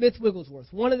or Smith Wigglesworth.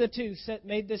 One of the two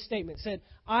made this statement, said,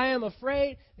 I am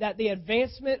afraid that the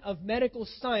advancement of medical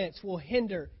science will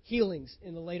hinder healings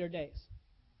in the later days.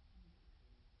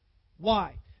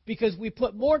 Why? Because we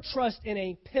put more trust in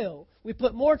a pill, we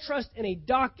put more trust in a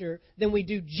doctor than we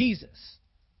do Jesus,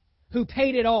 who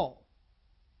paid it all.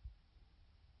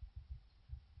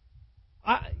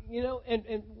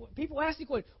 And people ask the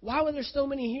question, why were there so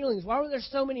many healings? Why were there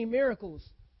so many miracles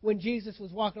when Jesus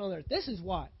was walking on earth? This is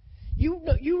why.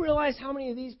 You realize how many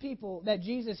of these people that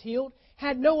Jesus healed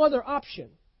had no other option.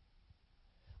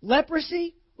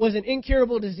 Leprosy was an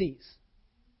incurable disease.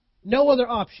 No other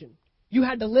option. You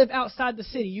had to live outside the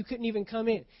city. You couldn't even come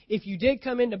in. If you did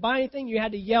come in to buy anything, you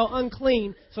had to yell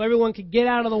unclean so everyone could get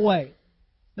out of the way.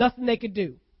 Nothing they could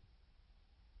do.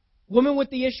 Woman with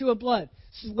the issue of blood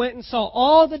went and saw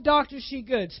all the doctors she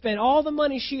could, spent all the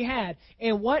money she had,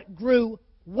 and what grew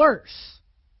worse?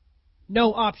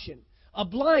 No option. A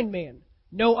blind man,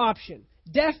 no option.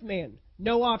 Deaf man,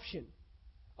 no option.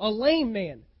 A lame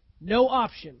man, no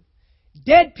option.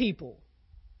 Dead people,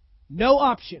 no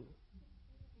option.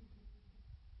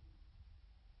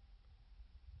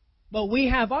 But we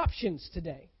have options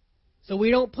today. So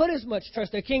we don't put as much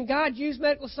trust there. Can God use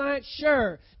medical science?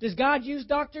 Sure. Does God use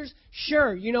doctors?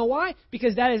 Sure. You know why?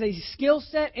 Because that is a skill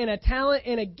set and a talent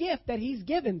and a gift that He's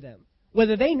given them,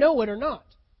 whether they know it or not.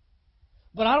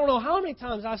 But I don't know how many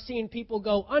times I've seen people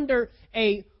go under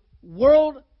a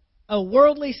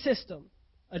worldly system,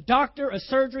 a doctor, a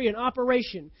surgery, an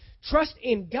operation, trust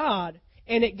in God,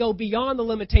 and it go beyond the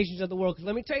limitations of the world. Because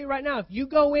let me tell you right now, if you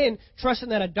go in trusting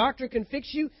that a doctor can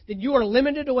fix you, then you are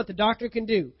limited to what the doctor can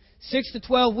do. 6 to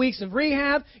 12 weeks of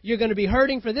rehab, you're going to be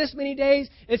hurting for this many days,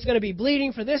 it's going to be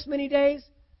bleeding for this many days.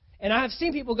 And I have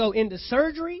seen people go into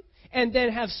surgery and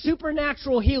then have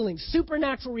supernatural healings,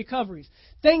 supernatural recoveries.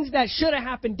 Things that should have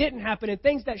happened didn't happen, and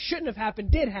things that shouldn't have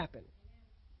happened did happen.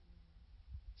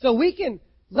 So we can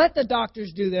let the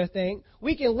doctors do their thing.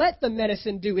 We can let the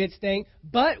medicine do its thing,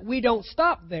 but we don't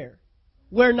stop there.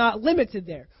 We're not limited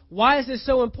there. Why is this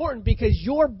so important? Because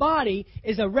your body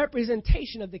is a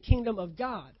representation of the kingdom of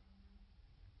God.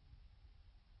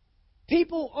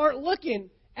 People aren't looking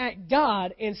at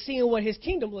God and seeing what His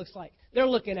kingdom looks like. They're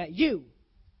looking at you.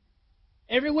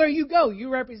 Everywhere you go, you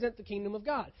represent the kingdom of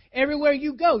God. Everywhere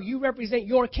you go, you represent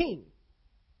your king.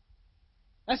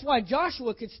 That's why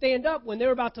Joshua could stand up when they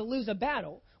were about to lose a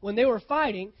battle, when they were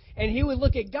fighting, and he would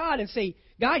look at God and say,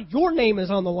 God, your name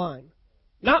is on the line,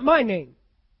 not my name.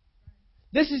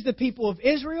 This is the people of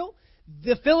Israel,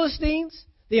 the Philistines,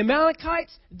 the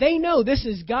Amalekites. They know this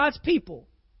is God's people.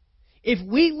 If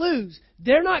we lose,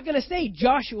 they're not going to say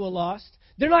Joshua lost.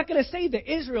 They're not going to say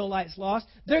the Israelites lost.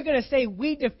 They're going to say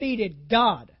we defeated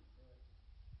God.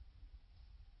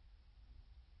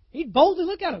 He'd boldly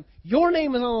look at them. Your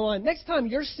name is on the line. Next time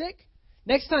you're sick,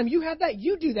 next time you have that,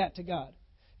 you do that to God.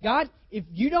 God, if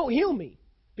you don't heal me,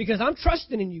 because I'm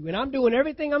trusting in you and I'm doing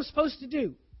everything I'm supposed to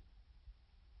do,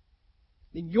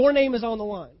 then your name is on the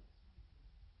line.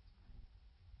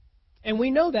 And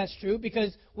we know that's true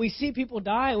because we see people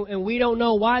die and we don't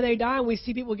know why they die. And we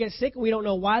see people get sick and we don't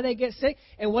know why they get sick.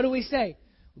 And what do we say?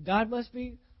 God must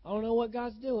be, I don't know what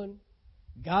God's doing.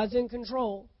 God's in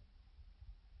control.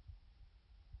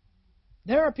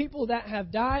 There are people that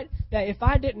have died that if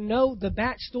I didn't know the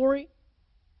backstory,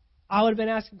 I would have been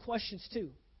asking questions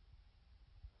too.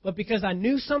 But because I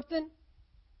knew something,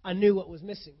 I knew what was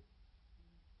missing.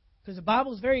 Because the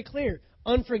Bible is very clear.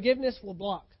 Unforgiveness will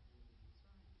block.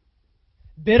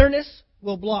 Bitterness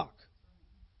will block.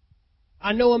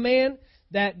 I know a man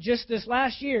that just this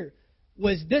last year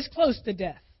was this close to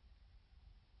death.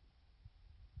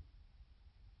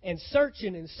 And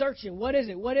searching and searching. What is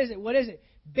it? What is it? What is it?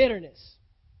 Bitterness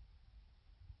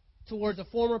towards a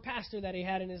former pastor that he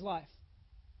had in his life.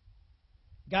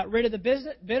 Got rid of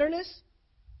the bitterness,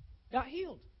 got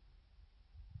healed.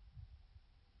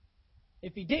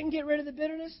 If he didn't get rid of the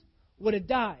bitterness, would have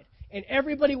died. And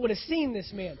everybody would have seen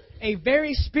this man, a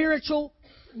very spiritual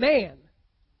man.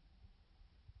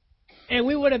 And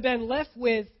we would have been left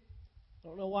with, I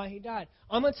don't know why he died.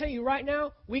 I'm going to tell you right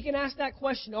now, we can ask that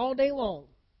question all day long.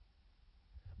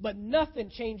 But nothing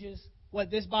changes what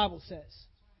this Bible says.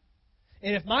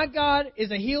 And if my God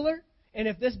is a healer, and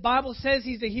if this Bible says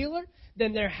He's a healer,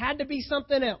 then there had to be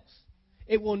something else.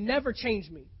 It will never change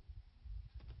me.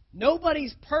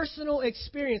 Nobody's personal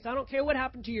experience. I don't care what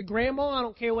happened to your grandma. I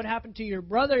don't care what happened to your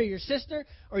brother or your sister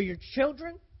or your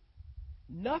children.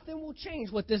 Nothing will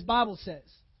change what this Bible says.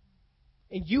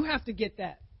 And you have to get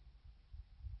that.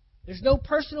 There's no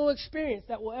personal experience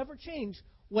that will ever change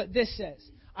what this says.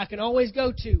 I can always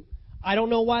go to, I don't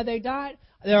know why they died.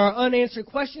 There are unanswered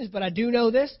questions, but I do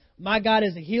know this. My God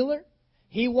is a healer.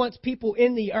 He wants people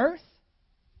in the earth.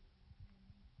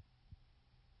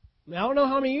 I don't know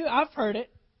how many of you, I've heard it.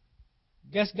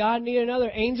 Guess God needed another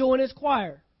angel in His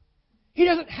choir. He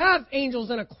doesn't have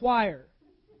angels in a choir.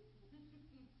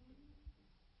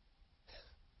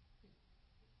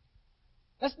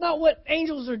 That's not what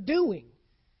angels are doing.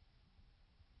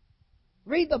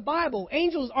 Read the Bible.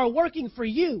 Angels are working for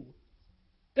you.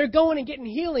 They're going and getting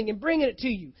healing and bringing it to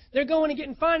you. They're going and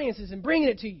getting finances and bringing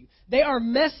it to you. They are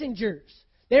messengers.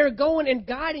 They are going and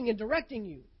guiding and directing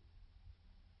you.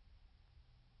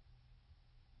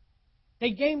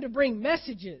 They came to bring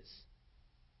messages.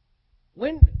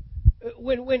 When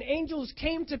angels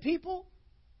came to people,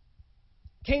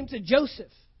 came to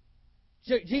Joseph,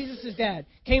 Jesus' dad,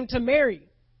 came to Mary,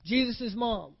 Jesus'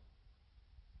 mom,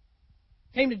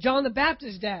 came to John the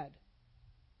Baptist's dad,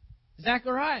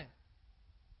 Zechariah.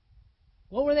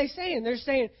 What were they saying? They're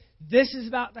saying, this is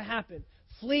about to happen.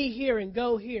 Flee here and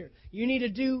go here. You need to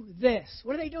do this.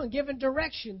 What are they doing? Giving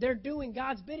direction. They're doing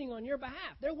God's bidding on your behalf.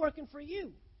 They're working for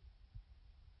you.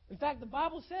 In fact, the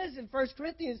Bible says in 1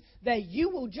 Corinthians that you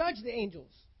will judge the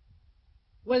angels,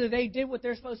 whether they did what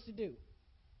they're supposed to do.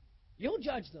 You'll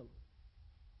judge them.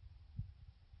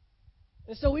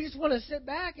 And so we just want to sit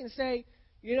back and say,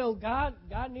 God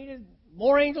needed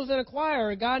more angels in a choir,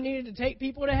 or God needed to take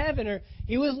people to heaven, or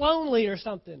He was lonely or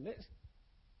something.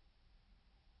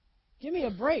 Give me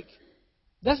a break.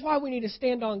 That's why we need to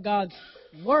stand on God's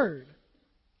Word.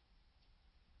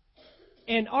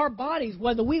 And our bodies,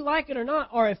 whether we like it or not,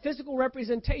 are a physical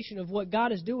representation of what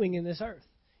God is doing in this earth.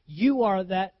 You are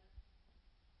that.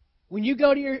 When you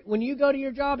go to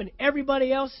your job and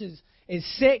everybody else is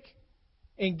sick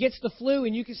and gets the flu,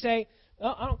 and you can say,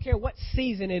 oh, I don't care what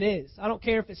season it is. I don't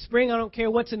care if it's spring. I don't care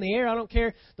what's in the air. I don't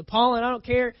care the pollen. I don't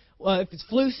care if it's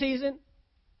flu season.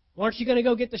 Aren't you going to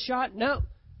go get the shot? No,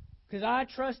 because I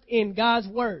trust in God's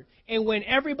Word. And when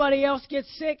everybody else gets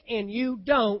sick and you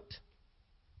don't,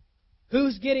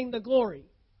 who's getting the glory?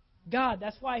 God.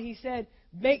 That's why He said,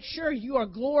 make sure you are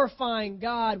glorifying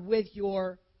God with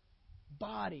your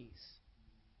bodies.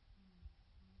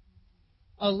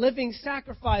 A living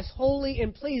sacrifice, holy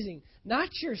and pleasing. Not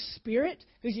your spirit,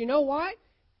 because you know why?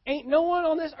 Ain't no one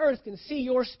on this earth can see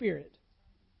your spirit.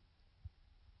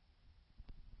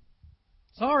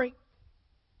 Sorry.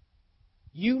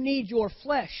 You need your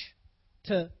flesh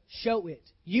to show it.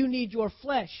 You need your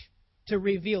flesh to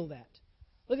reveal that.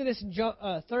 Look at this in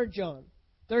 3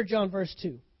 John verse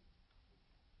 2.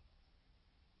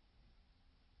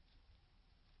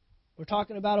 We're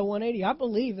talking about a 180. I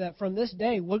believe that from this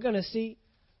day we're going to see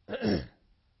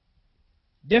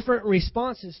different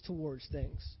responses towards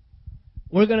things.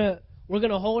 We're gonna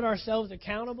hold ourselves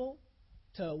accountable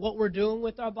to what we're doing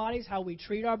with our bodies, how we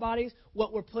treat our bodies,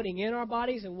 what we're putting in our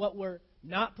bodies and what we're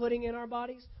not putting in our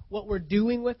bodies, what we're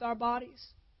doing with our bodies,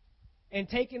 and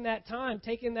taking that time,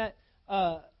 taking that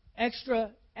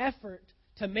extra effort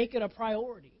to make it a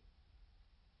priority.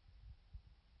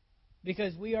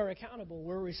 Because we are accountable,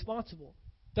 we're responsible.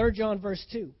 3 John verse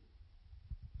 2.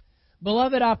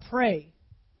 Beloved, I pray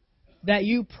that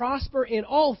you prosper in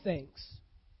all things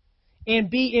and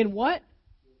be in what?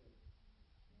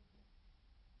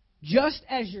 Just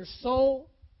as your soul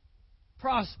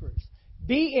prospers.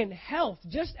 Be in health,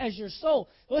 just as your soul.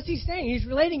 What's he saying? He's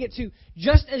relating it to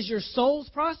just as your soul's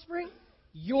prospering,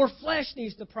 your flesh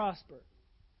needs to prosper.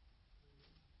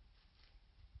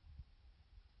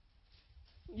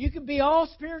 You can be all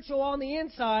spiritual on the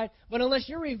inside, but unless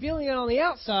you're revealing it on the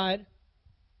outside,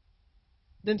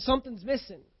 then something's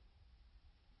missing.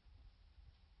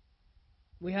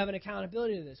 We have an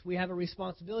accountability to this. We have a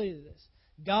responsibility to this.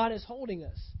 God is holding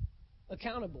us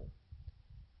accountable.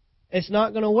 It's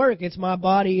not going to work. It's my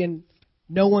body, and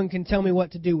no one can tell me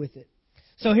what to do with it.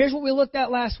 So here's what we looked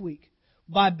at last week.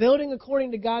 By building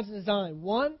according to God's design,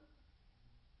 1,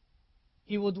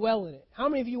 He will dwell in it. How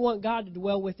many of you want God to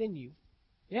dwell within you?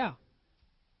 Yeah.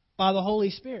 By the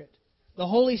Holy Spirit. The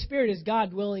Holy Spirit is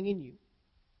God dwelling in you.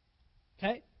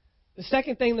 Okay? The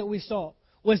second thing that we saw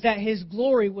was that His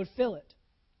glory would fill it.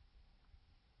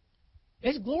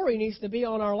 His glory needs to be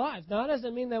on our lives. Now, that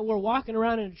doesn't mean that we're walking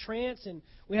around in a trance and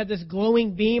we have this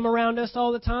glowing beam around us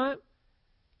all the time.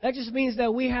 That just means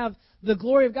that we have the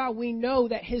glory of God. We know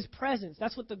that His presence,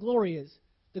 that's what the glory is.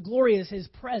 The glory is His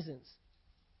presence.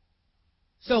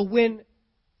 So when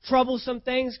troublesome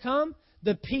things come,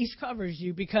 the peace covers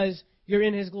you because you're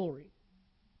in His glory.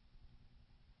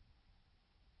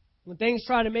 When things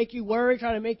try to make you worry,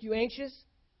 try to make you anxious,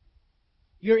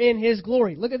 you're in His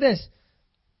glory. Look at this.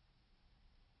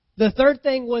 The third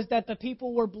thing was that the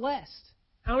people were blessed.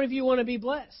 How many of you want to be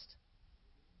blessed?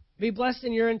 Be blessed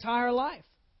in your entire life.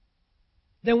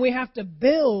 Then we have to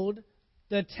build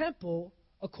the temple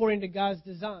according to God's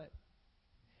design.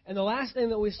 And the last thing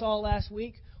that we saw last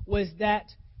week was that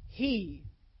He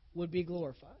would be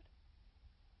glorified.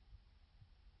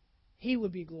 He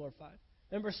would be glorified.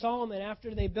 Remember Solomon,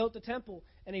 after they built the temple,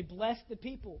 and he blessed the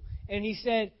people, and he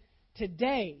said,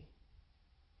 today,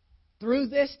 through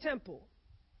this temple,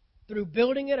 through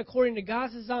building it according to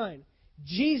God's design,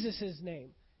 Jesus'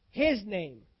 name, His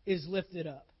name is lifted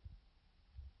up.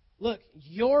 Look,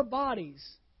 your bodies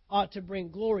ought to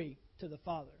bring glory to the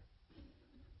Father.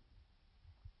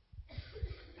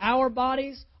 Our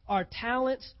bodies, our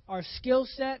talents, our skill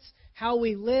sets, how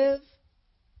we live,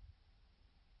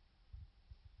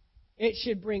 it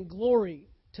should bring glory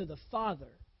to the Father.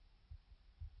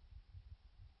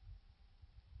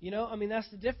 You know, I mean, that's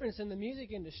the difference in the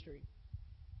music industry.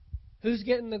 Who's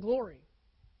getting the glory?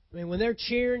 I mean, when they're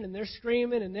cheering and they're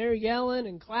screaming and they're yelling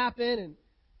and clapping, and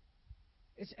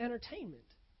it's entertainment.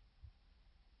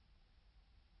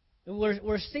 And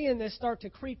we're seeing this start to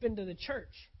creep into the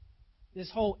church. This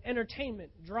whole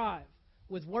entertainment drive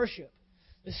with worship.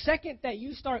 The second that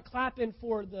you start clapping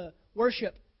for the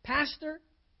worship pastor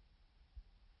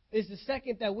is the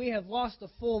second that we have lost the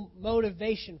full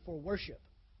motivation for worship.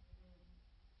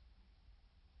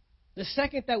 The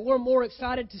second that we're more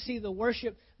excited to see the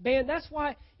worship band. That's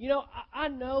why, you know, I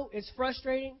know it's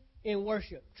frustrating in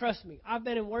worship. Trust me. I've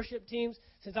been in worship teams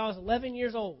since I was 11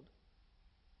 years old.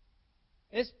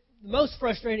 It's the most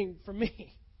frustrating for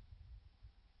me.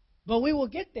 But we will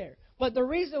get there. But the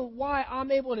reason why I'm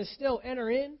able to still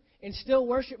enter in and still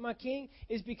worship my King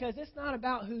is because it's not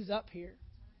about who's up here.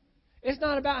 It's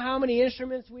not about how many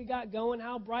instruments we got going,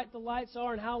 how bright the lights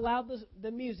are, and how loud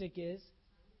the music is.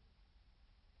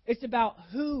 It's about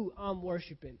who I'm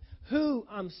worshiping, who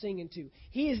I'm singing to.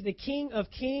 He is the King of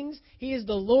Kings. He is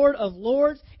the Lord of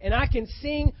Lords. And I can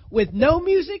sing with no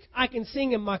music. I can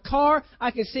sing in my car.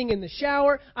 I can sing in the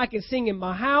shower. I can sing in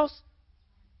my house.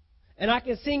 And I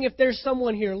can sing if there's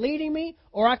someone here leading me,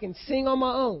 or I can sing on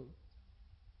my own.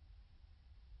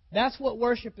 That's what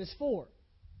worship is for.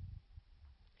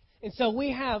 And so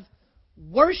we have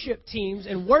worship teams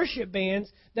and worship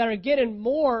bands that are getting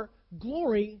more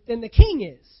glory than the King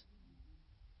is.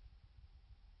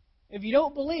 If you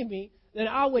don't believe me, then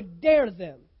I would dare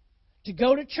them to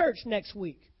go to church next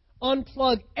week,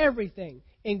 unplug everything,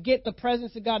 and get the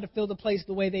presence of God to fill the place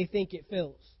the way they think it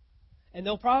fills. And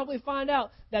they'll probably find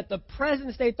out that the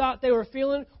presence they thought they were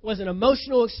feeling was an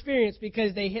emotional experience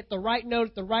because they hit the right note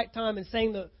at the right time and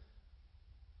sang the...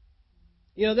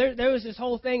 You know, there was this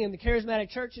whole thing in the charismatic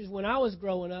churches when I was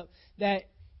growing up that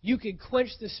you could quench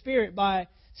the spirit by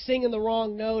singing the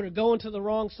wrong note or going to the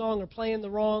wrong song or playing the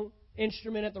wrong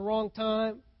instrument at the wrong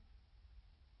time.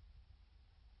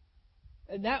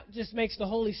 And that just makes the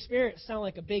Holy Spirit sound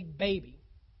like a big baby.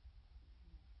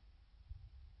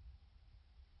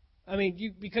 I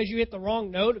mean, because you hit the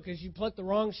wrong note, because you plucked the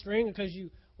wrong string, because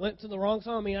you went to the wrong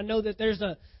song. I mean, I know that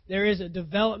there is a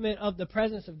development of the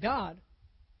presence of God.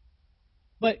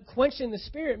 But quenching the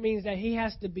Spirit means that He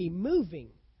has to be moving.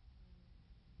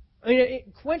 I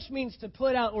mean, quench means to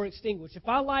put out or extinguish. If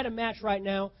I light a match right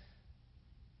now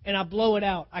and I blow it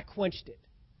out, I quenched it.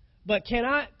 But can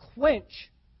I quench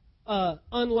an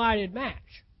unlighted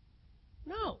match?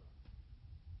 No.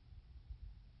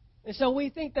 And so we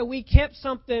think that we kept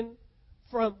something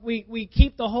from, we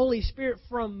keep the Holy Spirit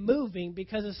from moving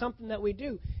because of something that we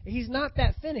do. He's not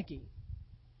that finicky.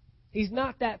 He's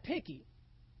not that picky.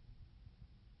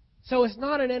 So it's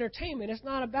not an entertainment. It's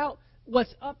not about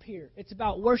what's up here. It's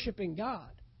about worshiping God.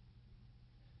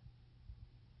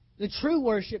 The true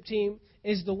worship team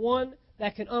is the one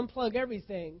that can unplug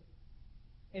everything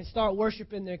and start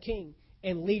worshiping their King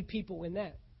and lead people in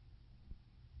that.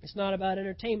 It's not about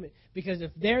entertainment. Because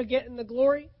if they're getting the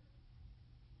glory,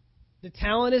 the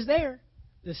talent is there.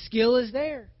 The skill is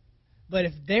there. But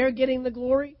if they're getting the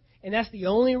glory, and that's the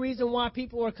only reason why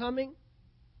people are coming,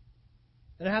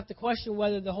 then I have to question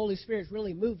whether the Holy Spirit is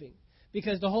really moving.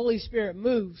 Because the Holy Spirit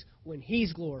moves when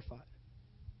He's glorified.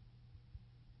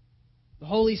 The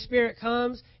Holy Spirit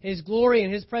comes, His glory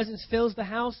and His presence fills the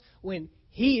house when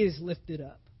He is lifted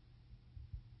up.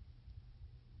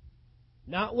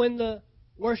 Not when the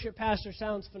worship pastor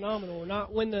sounds phenomenal, or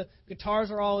not when the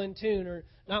guitars are all in tune, or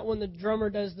not when the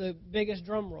drummer does the biggest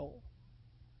drum roll.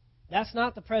 That's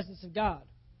not the presence of God.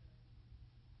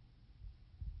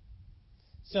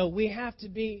 So we have to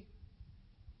be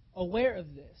aware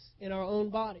of this in our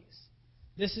own bodies.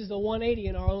 This is the 180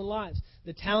 in our own lives.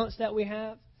 The talents that we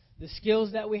have, the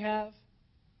skills that we have,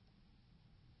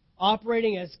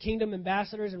 operating as kingdom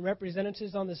ambassadors and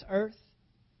representatives on this earth,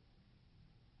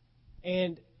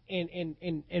 and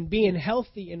being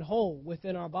healthy and whole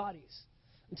within our bodies.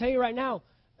 I'll tell you right now,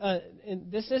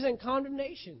 and this isn't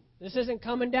condemnation. This isn't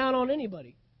coming down on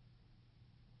anybody.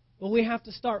 But we have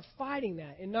to start fighting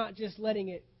that and not just letting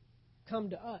it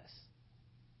come to us.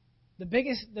 The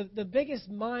biggest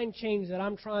mind change that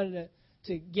I'm trying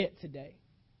to get today,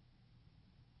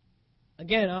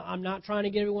 Again, I'm not trying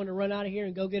to get everyone to run out of here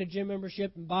and go get a gym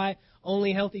membership and buy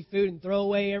only healthy food and throw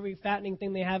away every fattening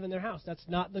thing they have in their house. That's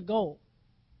not the goal.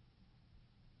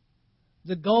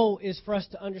 The goal is for us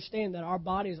to understand that our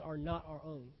bodies are not our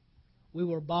own. We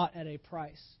were bought at a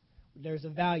price. There's a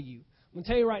value. I'm going to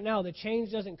tell you right now, the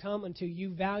change doesn't come until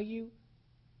you value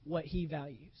what He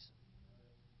values.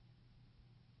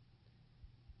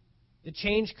 The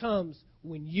change comes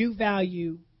when you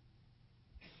value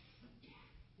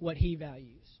what He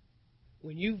values.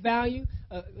 When you value,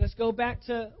 let's go back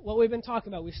to what we've been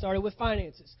talking about. We started with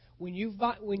finances. When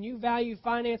you value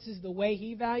finances the way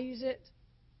He values it,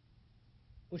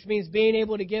 which means being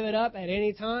able to give it up at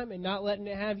any time and not letting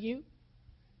it have you,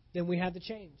 then we have the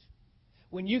change.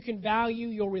 When you can value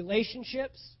your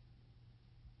relationships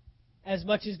as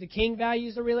much as the King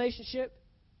values the relationship,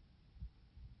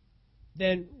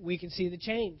 then we can see the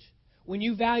change. When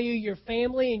you value your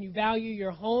family and you value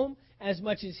your home as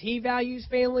much as He values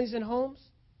families and homes,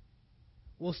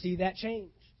 we'll see that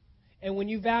change. And when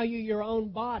you value your own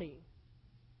body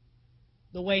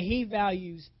the way He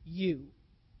values you,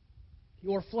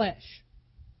 your flesh,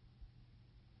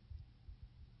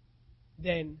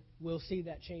 then we'll see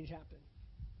that change happen.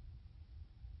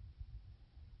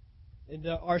 And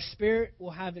our spirit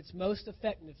will have its most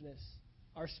effectiveness.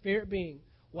 Our spirit being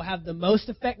will have the most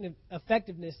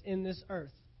effectiveness in this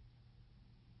earth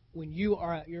when you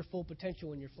are at your full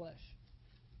potential in your flesh.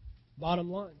 Bottom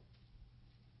line.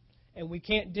 And we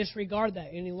can't disregard that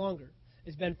any longer.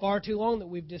 It's been far too long that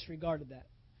we've disregarded that.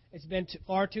 It's been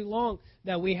far too long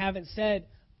that we haven't said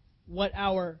what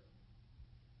our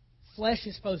flesh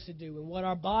is supposed to do and what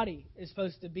our body is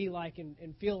supposed to be like and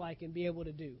feel like and be able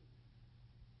to do.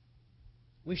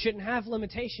 We shouldn't have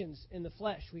limitations in the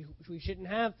flesh. We shouldn't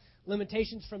have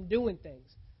limitations from doing things.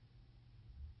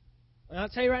 And I'll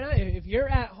tell you right now, if you're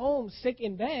at home sick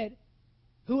in bed,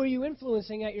 who are you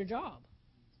influencing at your job?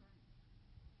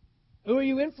 Who are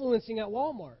you influencing at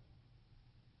Walmart?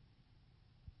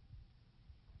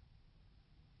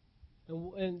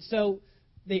 And so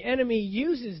the enemy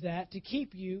uses that to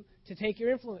keep you, to take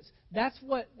your influence. That's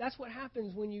what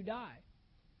happens when you die.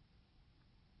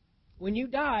 When you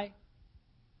die,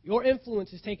 your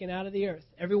influence is taken out of the earth.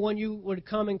 Everyone you would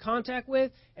come in contact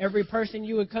with, every person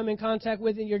you would come in contact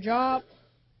with in your job,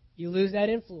 you lose that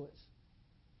influence.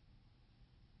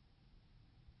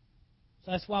 So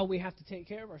that's why we have to take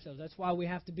care of ourselves. That's why we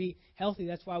have to be healthy.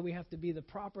 That's why we have to be the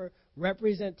proper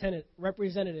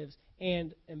representatives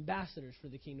and ambassadors for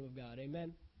the kingdom of God.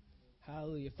 Amen.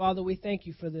 Hallelujah. Father, we thank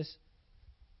you for this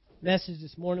message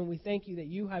this morning. We thank you that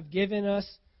you have given us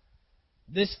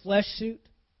this flesh suit.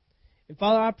 And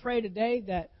Father, I pray today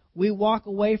that we walk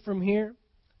away from here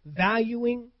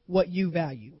valuing what you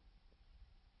value.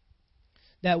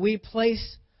 That we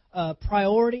place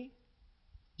priority,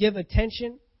 give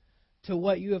attention to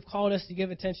what you have called us to give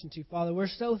attention to, Father. We're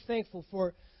so thankful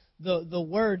for the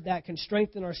word that can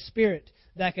strengthen our spirit,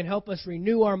 that can help us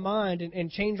renew our mind and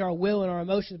change our will and our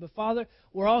emotions. But, Father,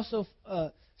 we're also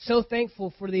so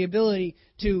thankful for the ability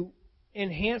to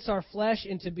enhance our flesh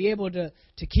and to be able to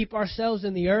keep ourselves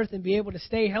in the earth and be able to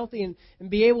stay healthy and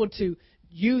be able to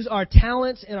use our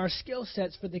talents and our skill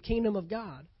sets for the kingdom of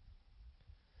God.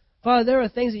 Father, there are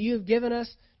things that you have given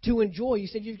us to enjoy. You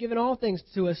said you've given all things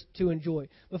to us to enjoy.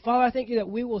 But, Father, I thank you that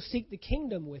we will seek the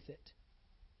kingdom with it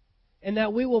and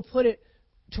that we will put it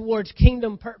towards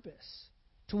kingdom purpose,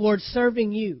 towards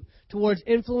serving you, towards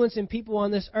influencing people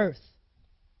on this earth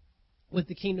with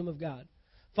the kingdom of God.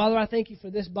 Father, I thank you for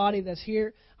this body that's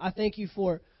here. I thank you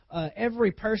for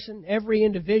every person, every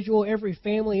individual, every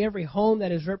family, every home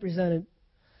that is represented.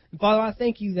 And Father, I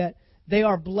thank you that they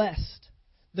are blessed.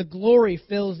 The glory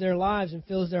fills their lives and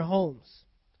fills their homes.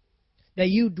 That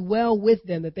you dwell with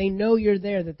them, that they know you're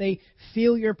there, that they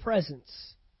feel your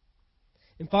presence.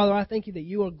 And Father, I thank you that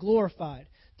you are glorified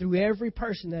through every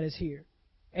person that is here,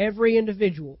 every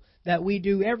individual, that we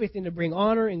do everything to bring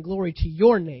honor and glory to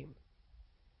your name.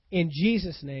 In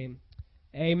Jesus' name,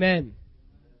 amen.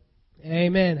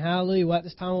 Amen. Hallelujah. Well, at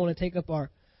this time, I want to take up our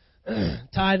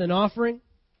tithe and offering.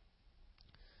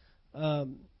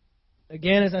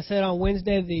 Again, as I said on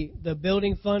Wednesday, the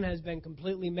building fund has been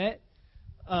completely met,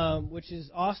 which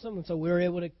is awesome. And so we were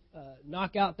able to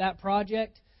knock out that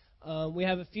project. We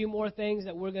have a few more things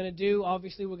that we're going to do.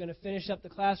 Obviously, we're going to finish up the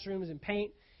classrooms and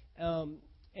paint.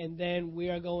 And then we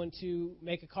are going to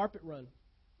make a carpet run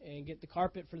and get the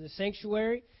carpet for the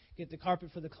sanctuary, get the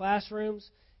carpet for the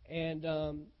classrooms, and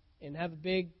have a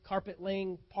big carpet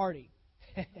laying party.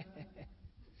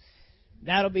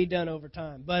 That'll be done over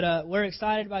time. But we're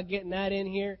excited about getting that in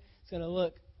here. It's going to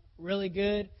look really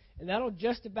good. And that'll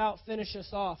just about finish us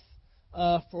off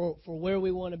for where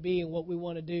we want to be and what we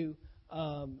want to do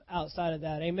outside of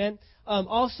that. Amen.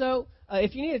 Also,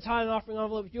 if you need a tithe and offering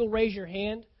envelope, if you'll raise your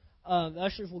hand, the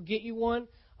ushers will get you one.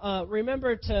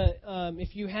 Remember to,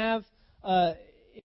 if you have